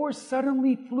the door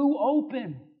suddenly flew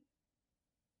open.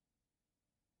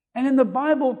 And in the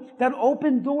Bible, that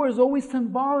open door is always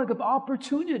symbolic of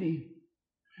opportunity.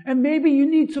 And maybe you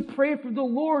need to pray for the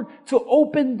Lord to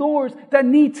open doors that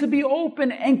need to be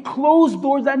open and close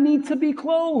doors that need to be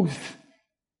closed.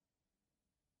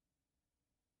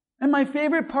 And my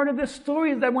favorite part of this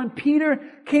story is that when Peter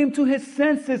came to his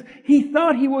senses, he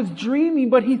thought he was dreaming,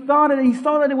 but he saw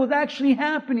that it was actually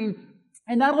happening.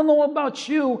 And I don't know about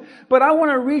you, but I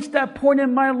want to reach that point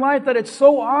in my life that it's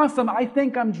so awesome, I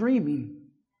think I'm dreaming.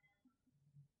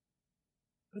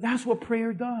 But that's what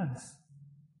prayer does.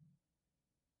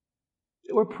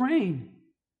 We're praying.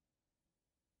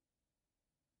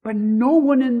 But no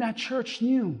one in that church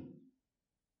knew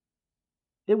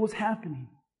it was happening.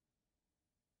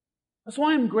 That's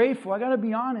why I'm grateful. I got to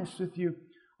be honest with you.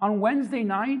 On Wednesday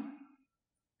night,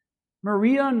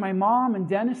 Maria and my mom and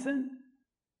Dennison,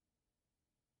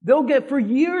 they'll get for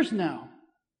years now.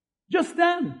 Just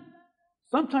them.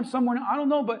 Sometimes someone, I don't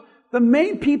know, but the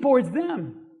main people is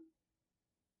them.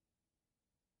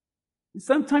 And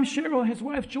sometimes Cheryl, his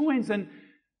wife, joins and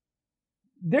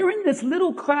they're in this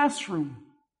little classroom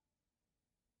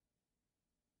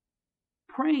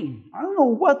praying. I don't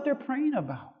know what they're praying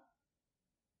about.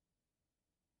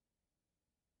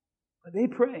 But they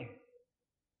pray.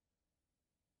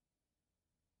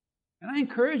 And I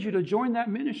encourage you to join that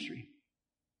ministry.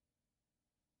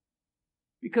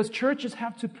 Because churches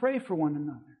have to pray for one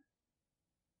another.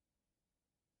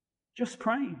 Just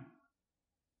praying.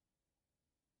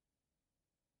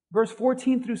 Verse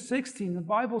 14 through 16, the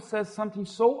Bible says something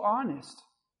so honest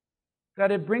that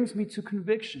it brings me to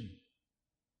conviction.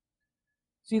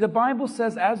 See, the Bible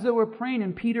says as they were praying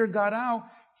and Peter got out,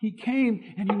 he came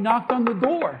and he knocked on the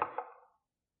door.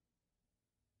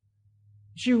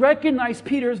 She recognized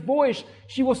Peter's voice.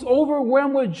 She was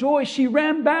overwhelmed with joy. She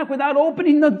ran back without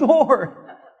opening the door.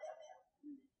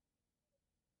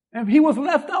 And he was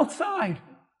left outside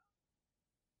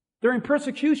during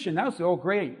persecution. That was,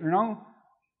 great,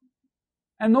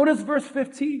 And notice verse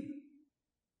 15.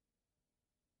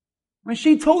 When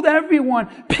she told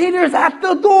everyone, Peter's at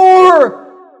the door.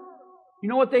 You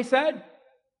know what they said?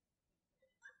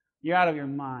 You're out of your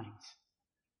minds.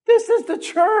 This is the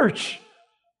church.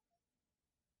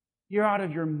 You're out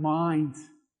of your minds.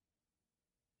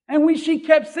 And when she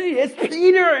kept saying, it's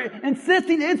Peter,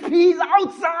 insisting he's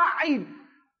outside.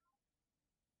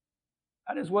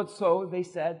 That is what they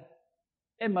said.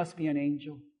 It must be an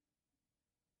angel.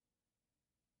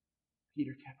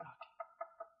 Peter kept up.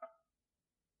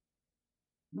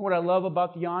 You know what I love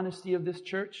about the honesty of this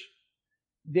church?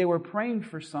 They were praying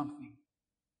for something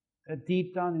that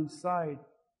deep down inside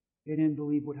they didn't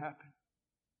believe would happen.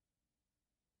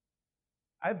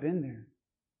 I've been there.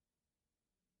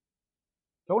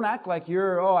 Don't act like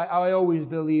I always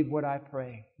believe what I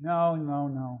pray.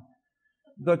 No.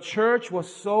 The church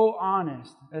was so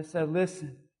honest. It said,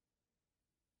 listen,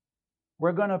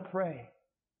 we're going to pray.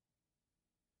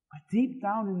 But deep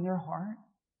down in their heart,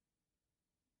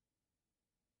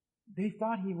 they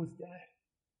thought he was dead.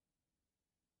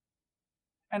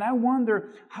 And I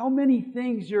wonder how many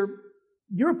things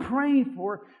you're praying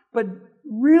for, but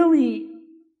really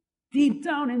deep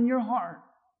down in your heart,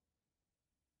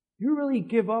 you really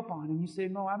give up on and you say,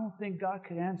 no, I don't think God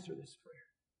could answer this prayer.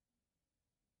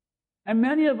 And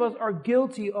many of us are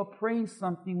guilty of praying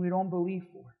something we don't believe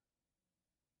for.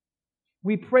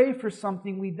 We pray for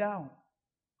something we doubt.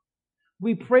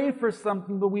 We pray for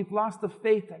something, but we've lost the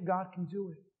faith that God can do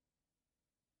it.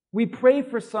 We pray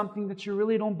for something that you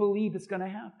really don't believe is going to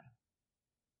happen.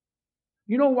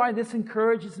 You know why this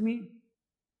encourages me?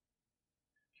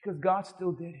 Because God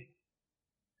still did it.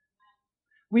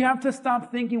 We have to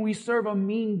stop thinking we serve a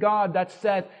mean God that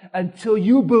said, until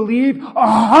you believe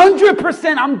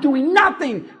 100%, I'm doing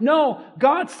nothing. No,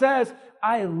 God says,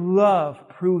 I love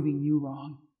proving you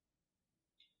wrong.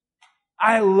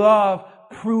 I love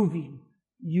proving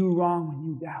you wrong when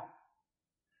you doubt.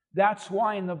 That's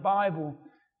why in the Bible,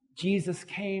 Jesus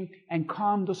came and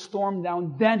calmed the storm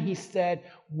down. Then he said,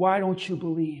 why don't you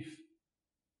believe?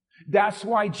 That's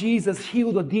why Jesus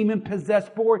healed a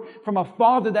demon-possessed boy from a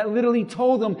father that literally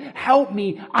told him, help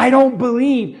me, I don't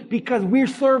believe, because we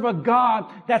serve a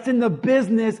God that's in the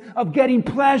business of getting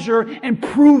pleasure and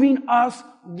proving us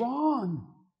wrong.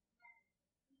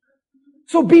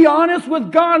 So be honest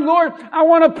with God. Lord, I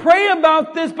want to pray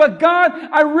about this, but God,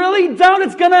 I really doubt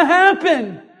it's going to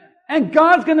happen. And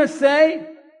God's going to say,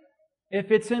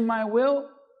 if it's in my will,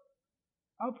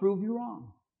 I'll prove you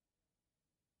wrong.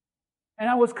 And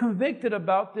I was convicted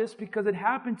about this because it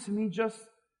happened to me just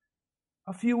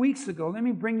a few weeks ago. Let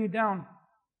me bring you down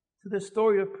to the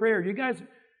story of prayer. You guys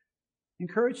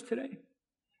encouraged today?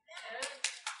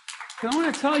 Because I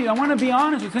want to tell you, I want to be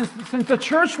honest. Since the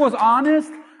church was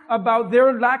honest about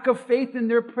their lack of faith in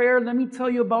their prayer, let me tell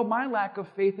you about my lack of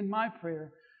faith in my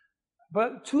prayer.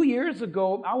 But 2 years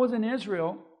ago, I was in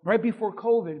Israel right before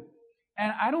COVID.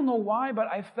 And I don't know why, but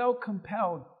I felt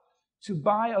compelled to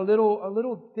buy a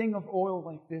little thing of oil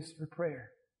like this for prayer.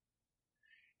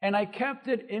 And I kept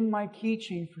it in my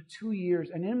keychain for 2 years.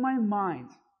 And in my mind,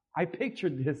 I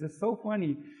pictured this. It's so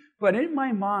funny. But in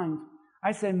my mind,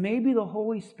 I said, maybe the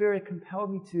Holy Spirit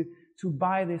compelled me to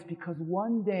buy this because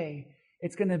one day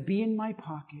it's going to be in my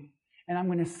pocket. And I'm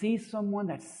going to see someone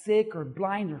that's sick or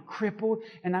blind or crippled,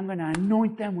 and I'm going to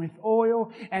anoint them with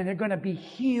oil, and they're going to be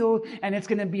healed, and it's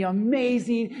going to be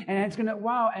amazing, and it's going to,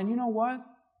 wow. And you know what?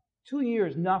 2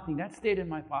 years, nothing. That stayed in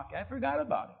my pocket. I forgot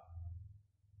about it.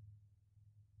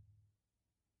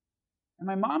 And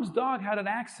my mom's dog had an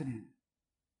accident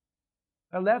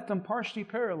that left him partially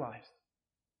paralyzed.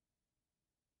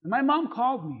 And my mom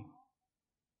called me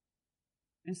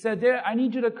and said, Dad, I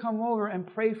need you to come over and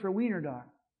pray for Wiener Dog.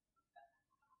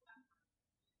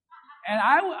 And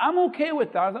I'm okay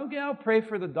with that. I was like, okay, I'll pray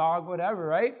for the dog, whatever,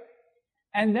 right?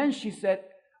 And then she said,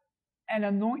 and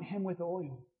anoint him with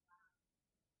oil.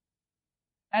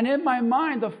 And in my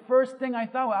mind, the first thing I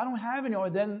thought, well, I don't have any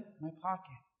oil. Then my pocket.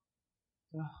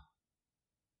 Ugh.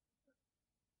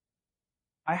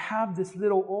 I have this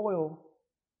little oil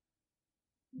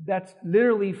that's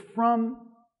literally from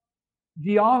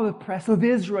the olive press of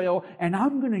Israel, and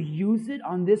I'm going to use it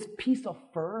on this piece of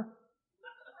fur.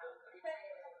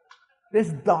 This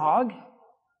dog.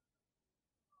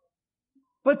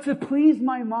 But to please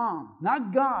my mom,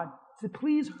 not God, to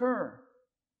please her,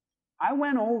 I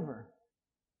went over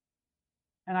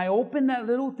and I opened that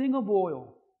little thing of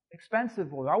oil,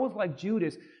 expensive oil. I was like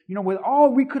Judas, with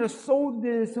all we could have sold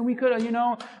this and we could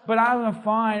have, but I was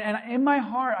fine. And in my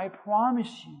heart, I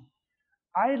promise you,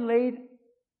 I laid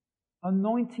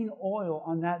anointing oil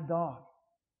on that dog.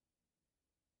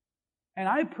 And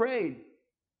I prayed.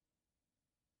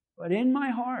 But in my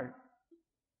heart,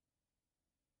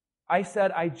 I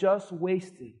said, I just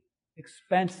wasted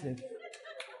expensive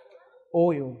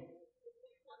oil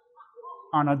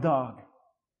on a dog.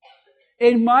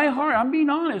 In my heart, I'm being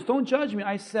honest, don't judge me.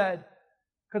 I said,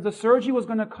 because the surgery was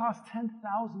going to cost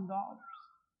 $10,000.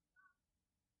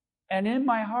 And in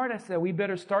my heart, I said, we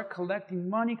better start collecting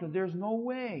money because there's no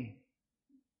way.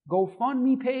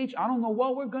 GoFundMe page, I don't know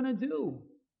what we're going to do.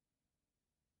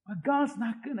 But God's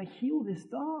not going to heal this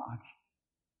dog.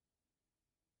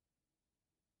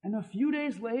 And a few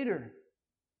days later,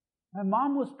 my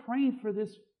mom was praying for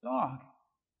this dog.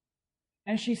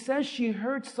 And she says she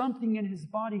heard something in his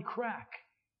body crack.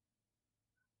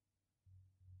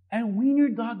 And Wiener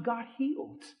Dog got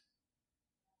healed.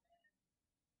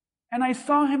 And I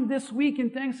saw him this week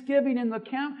in Thanksgiving in the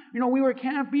camp. We were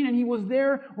camping and he was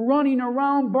there running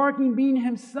around, barking, being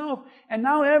himself. And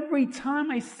now every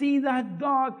time I see that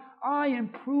dog, I am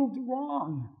proved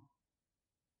wrong.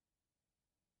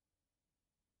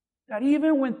 That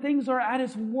even when things are at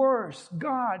its worst,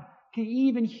 God can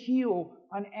even heal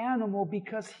an animal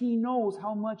because He knows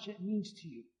how much it means to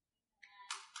you.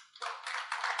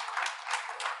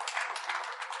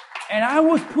 And I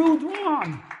was proved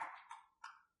wrong.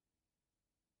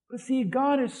 But see,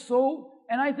 God is so,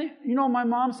 and I think, my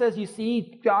mom says, you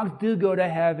see, dogs do go to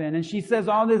heaven. And she says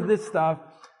all this stuff.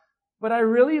 But I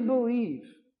really believe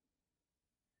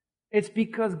it's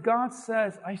because God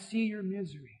says, I see your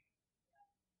misery.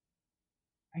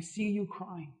 I see you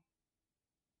crying.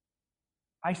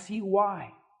 I see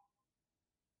why.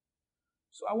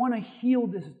 So I want to heal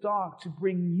this dog to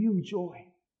bring you joy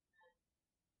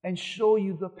and show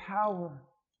you the power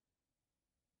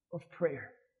of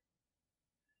prayer.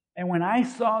 And when I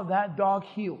saw that dog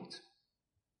healed,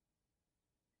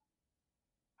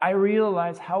 I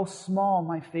realized how small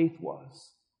my faith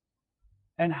was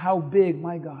and how big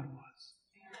my God was.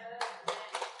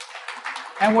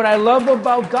 And what I love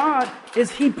about God is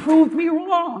He proved me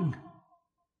wrong.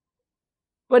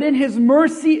 But in His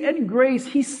mercy and grace,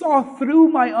 He saw through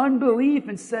my unbelief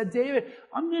and said, David,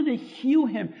 I'm going to heal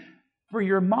him for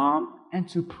your mom and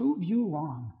to prove you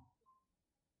wrong.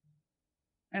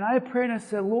 And I prayed and I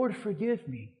said, Lord, forgive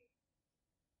me.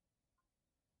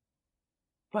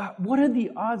 But what are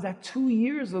the odds that 2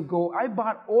 years ago I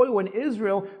bought oil in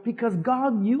Israel because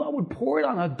God knew I would pour it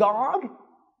on a dog?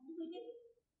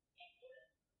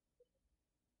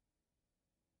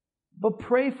 But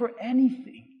pray for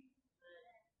anything.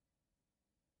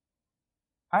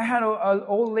 I had an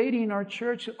old lady in our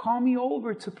church call me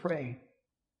over to pray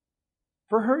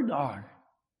for her dog.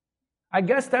 I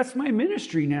guess that's my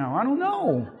ministry now. I don't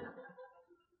know.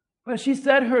 But she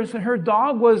said her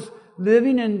dog was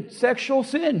living in sexual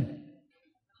sin.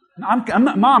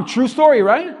 Mom, true story,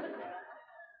 right?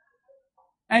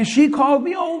 And she called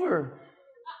me over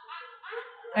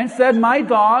and said, my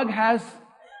dog has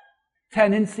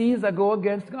tendencies that go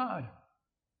against God.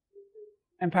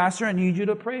 And Pastor, I need you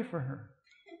to pray for her.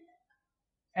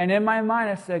 And in my mind,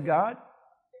 I said, God,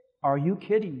 are you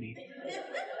kidding me?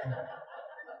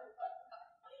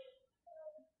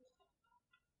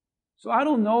 So I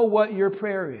don't know what your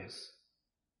prayer is.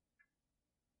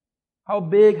 How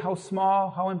big, how small,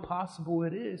 how impossible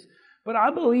it is. But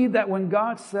I believe that when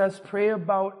God says pray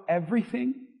about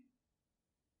everything,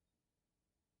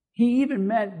 He even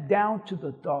meant down to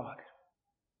the dog.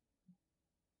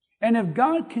 And if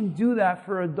God can do that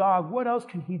for a dog, what else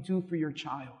can He do for your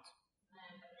child?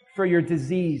 For your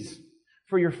disease,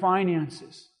 for your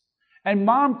finances. And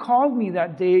Mom called me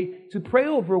that day to pray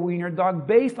over Wiener Dog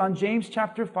based on James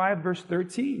chapter 5, verse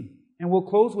 13. And we'll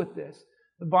close with this.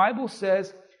 The Bible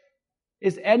says,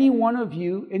 is any one of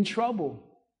you in trouble?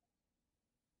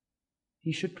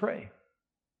 He should pray.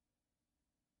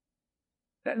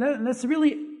 Let's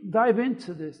really dive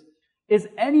into this. Is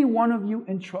any one of you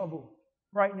in trouble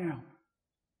right now?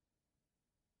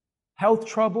 Health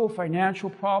trouble, financial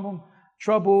problem,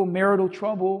 trouble, marital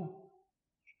trouble.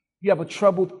 You have a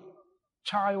troubled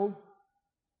child.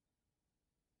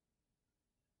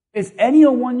 Is any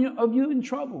one of you in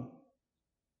trouble?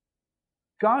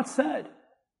 God said,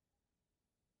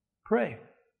 pray.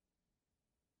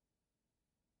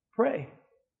 Pray.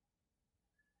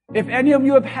 If any of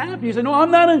you have happy, you say, no, I'm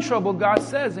not in trouble, God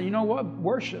says, and you know what?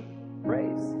 Worship,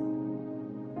 praise.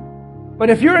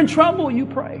 But if you're in trouble, you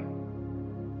pray.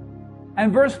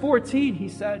 And verse 14, He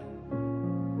said,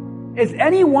 is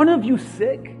any one of you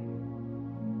sick?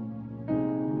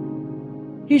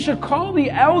 He should call the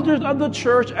elders of the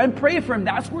church and pray for him.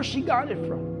 That's where she got it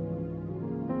from.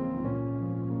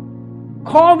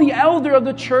 Call the elder of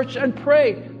the church and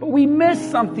pray. But we miss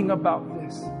something about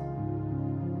this.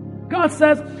 God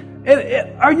says,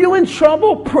 are you in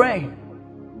trouble? Pray.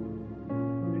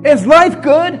 Is life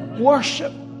good?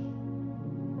 Worship.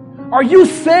 Are you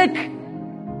sick?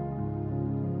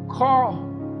 Call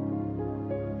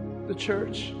the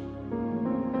church.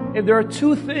 If there are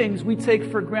two things we take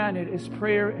for granted, is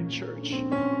prayer and church.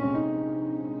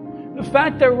 The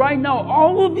fact that right now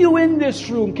all of you in this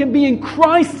room can be in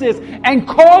crisis and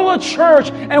call a church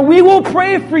and we will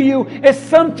pray for you is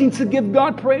something to give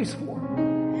God praise for.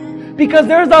 Because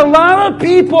there's a lot of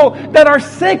people that are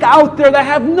sick out there that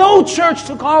have no church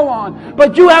to call on.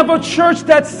 But you have a church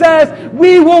that says,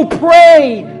 we will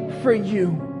pray for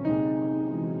you.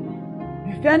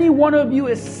 If any one of you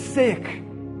is sick,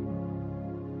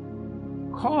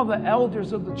 call the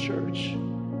elders of the church.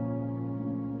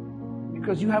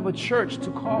 Because you have a church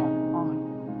to call on.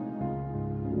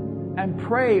 And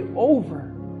pray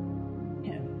over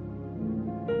him.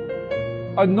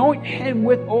 Anoint him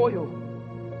with oil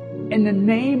in the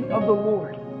name of the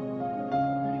Lord.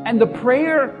 And the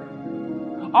prayer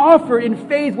offered in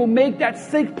faith will make that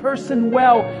sick person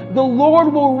well. The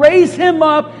Lord will raise him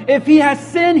up. If he has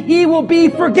sinned, he will be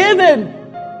forgiven.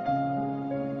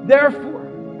 Therefore,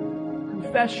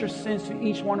 confess your sins to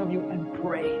each one of you and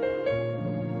pray.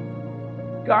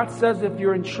 God says if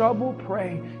you're in trouble,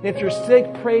 pray. If you're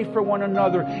sick, pray for one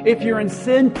another. If you're in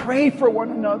sin, pray for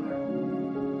one another.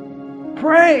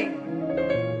 Pray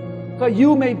so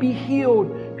you may be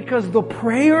healed, because the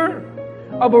prayer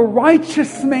of a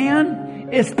righteous man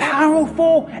is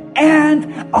powerful and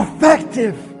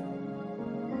effective.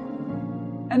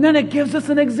 And then it gives us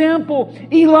an example.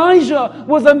 Elijah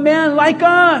was a man like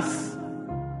us.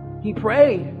 He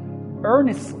prayed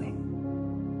earnestly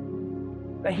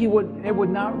that it would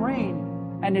not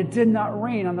rain. And it did not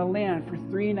rain on the land for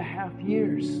 3.5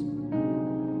 years.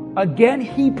 Again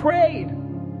he prayed.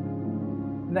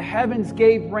 The heavens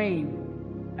gave rain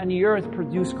and the earth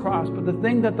produced crops. But the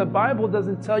thing that the Bible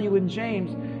doesn't tell you in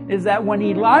James is that when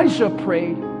Elijah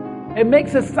prayed, It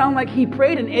makes it sound like he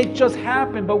prayed and it just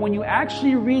happened. But when you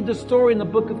actually read the story in the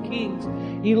book of Kings,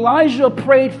 Elijah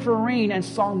prayed for rain and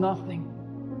saw nothing.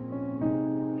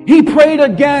 He prayed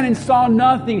again and saw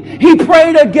nothing. He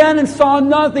prayed again and saw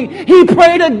nothing. He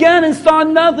prayed again and saw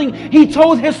nothing. He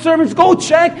told his servants, go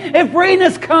check if rain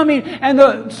is coming. And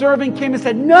the servant came and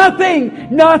said, nothing,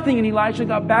 nothing. And Elijah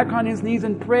got back on his knees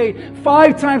and prayed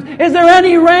 5 times. Is there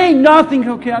any rain? Nothing.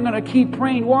 Okay, I'm going to keep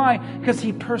praying. Why? Because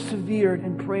he persevered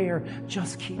in prayer.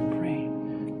 Just keep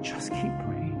praying. Just keep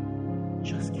praying.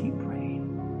 Just keep praying.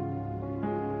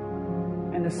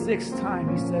 And the 6th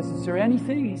time he says, is there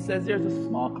anything? He says, there's a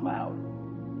small cloud.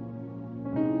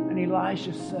 And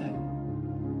Elijah said,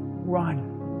 run.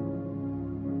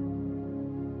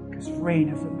 Because rain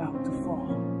is about to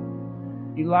fall.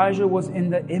 Elijah was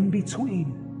in the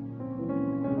in-between.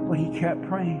 But he kept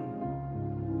praying.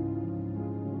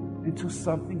 Until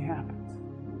something happened.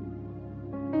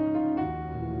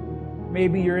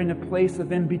 Maybe you're in a place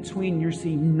of in-between. You're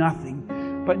seeing nothing.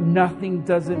 But nothing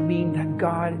doesn't mean that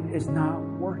God is not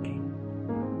working.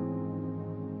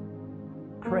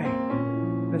 Pray.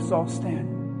 Let's all stand.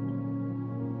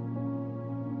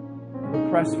 We're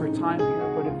pressed for time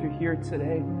here, but if you're here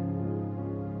today,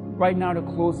 right now to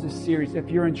close this series,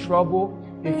 if you're in trouble,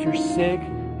 if you're sick,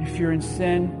 if you're in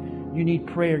sin, you need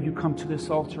prayer, you come to this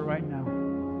altar right now.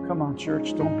 Come on,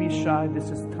 church. Don't be shy.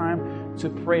 This is time to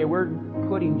pray. We're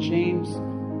putting James...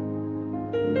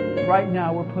 Right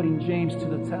now, we're putting James to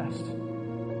the test.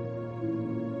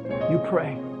 You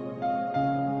pray.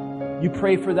 You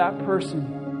pray for that person.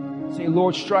 Say,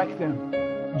 Lord, strike them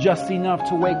just enough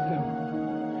to wake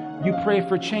them. You pray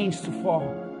for chains to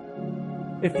fall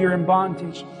if you're in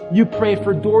bondage. You pray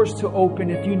for doors to open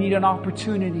if you need an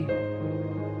opportunity.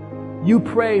 You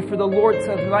pray for the Lord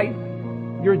to light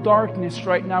your darkness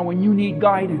right now when you need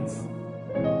guidance.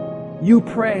 You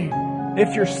pray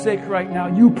if you're sick right now.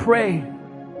 You pray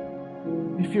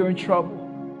if you're in trouble.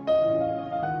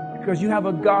 Because you have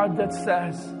a God that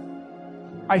says,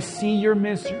 I see your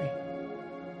misery.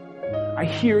 I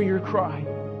hear your cry.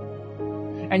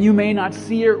 And you may not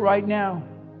see it right now.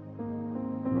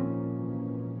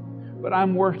 But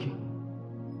I'm working.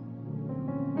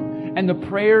 And the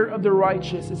prayer of the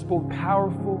righteous is both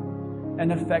powerful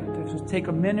and effective. So take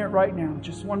a minute right now,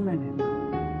 just 1 minute.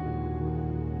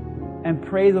 And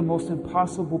pray the most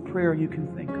impossible prayer you can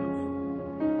think of.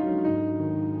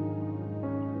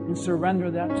 And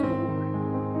surrender that to the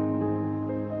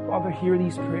Lord. Father, hear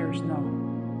these prayers now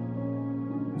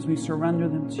as we surrender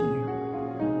them to you.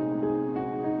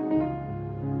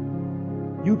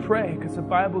 You pray because the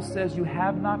Bible says you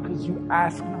have not because you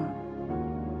ask not.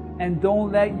 And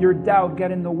don't let your doubt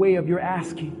get in the way of your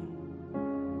asking.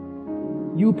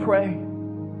 You pray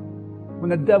when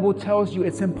the devil tells you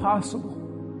it's impossible.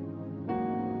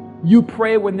 You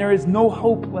pray when there is no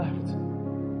hope left.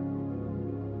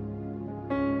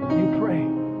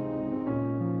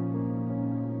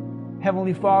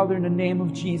 Heavenly Father, in the name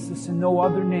of Jesus and no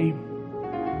other name.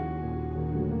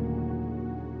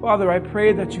 Father, I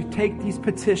pray that you take these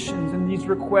petitions and these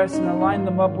requests and align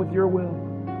them up with your will.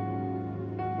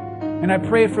 And I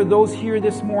pray for those here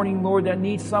this morning, Lord, that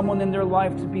need someone in their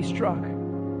life to be struck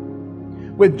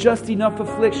with just enough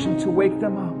affliction to wake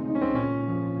them up.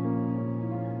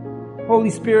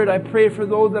 Holy Spirit, I pray for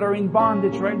those that are in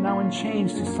bondage right now and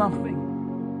chains to something.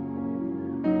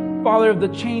 Father, if the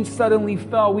chains suddenly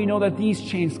fell, we know that these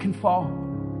chains can fall.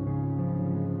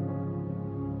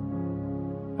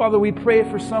 Father, we pray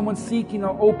for someone seeking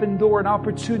an open door, an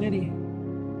opportunity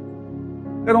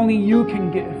that only you can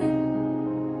give.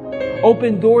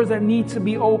 Open doors that need to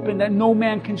be opened, that no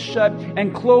man can shut,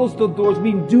 and close the doors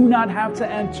we do not have to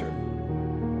enter.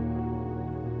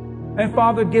 And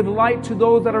Father, give light to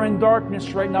those that are in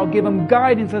darkness right now. Give them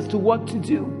guidance as to what to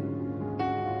do.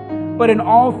 But in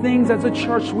all things as a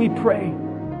church we pray.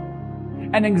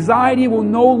 And anxiety will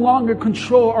no longer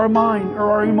control our mind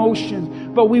or our emotions.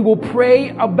 But we will pray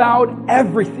about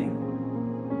everything.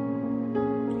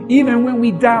 Even when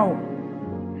we doubt.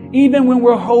 Even when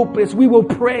we're hopeless, we will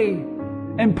pray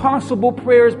impossible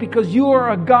prayers because you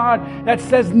are a God that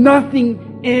says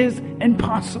nothing is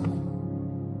impossible.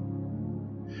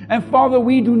 And Father,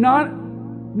 we do not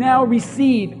now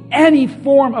receive any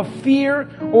form of fear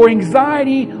or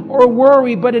anxiety or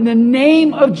worry, but in the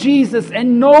name of Jesus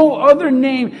and no other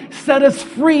name, set us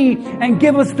free and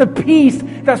give us the peace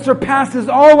that surpasses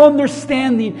all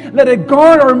understanding. Let it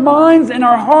guard our minds and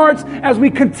our hearts as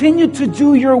we continue to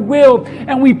do your will.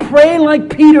 And we pray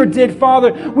like Peter did,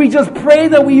 Father. We just pray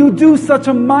that you do such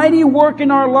a mighty work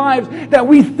in our lives that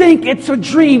we think it's a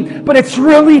dream, but it's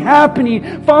really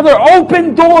happening. Father,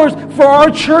 open doors for our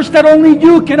church that only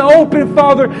you can open,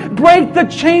 Father. Break the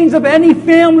chains of any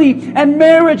family and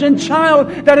marriage and child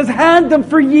that has had them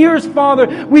for years,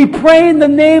 Father. We pray in the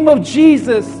name of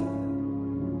Jesus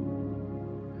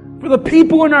for the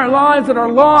people in our lives that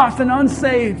are lost and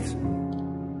unsaved.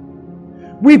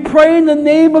 We pray in the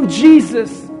name of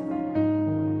Jesus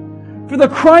for the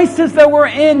crisis that we're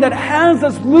in that has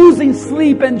us losing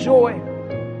sleep and joy.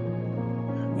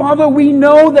 Father, we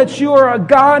know that you are a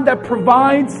God that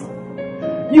provides.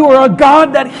 You are a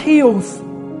God that heals.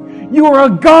 You are a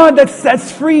God that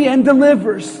sets free and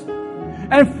delivers.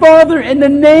 And Father, in the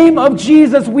name of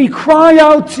Jesus, we cry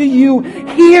out to you.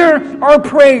 Hear our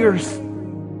prayers.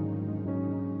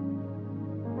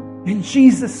 In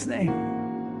Jesus' name.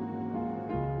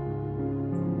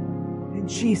 In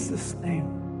Jesus' name.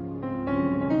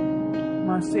 I'm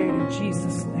going to say it in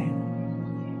Jesus' name.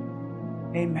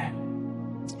 Amen.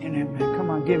 And amen. Come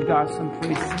on, give God some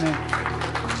praise.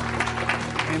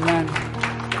 Amen.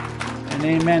 And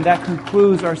amen. That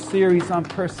concludes our series on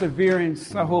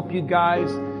perseverance. I hope you guys,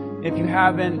 if you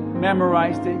haven't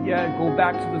memorized it yet, go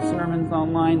back to the sermons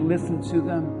online, listen to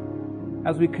them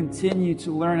as we continue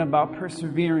to learn about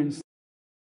perseverance.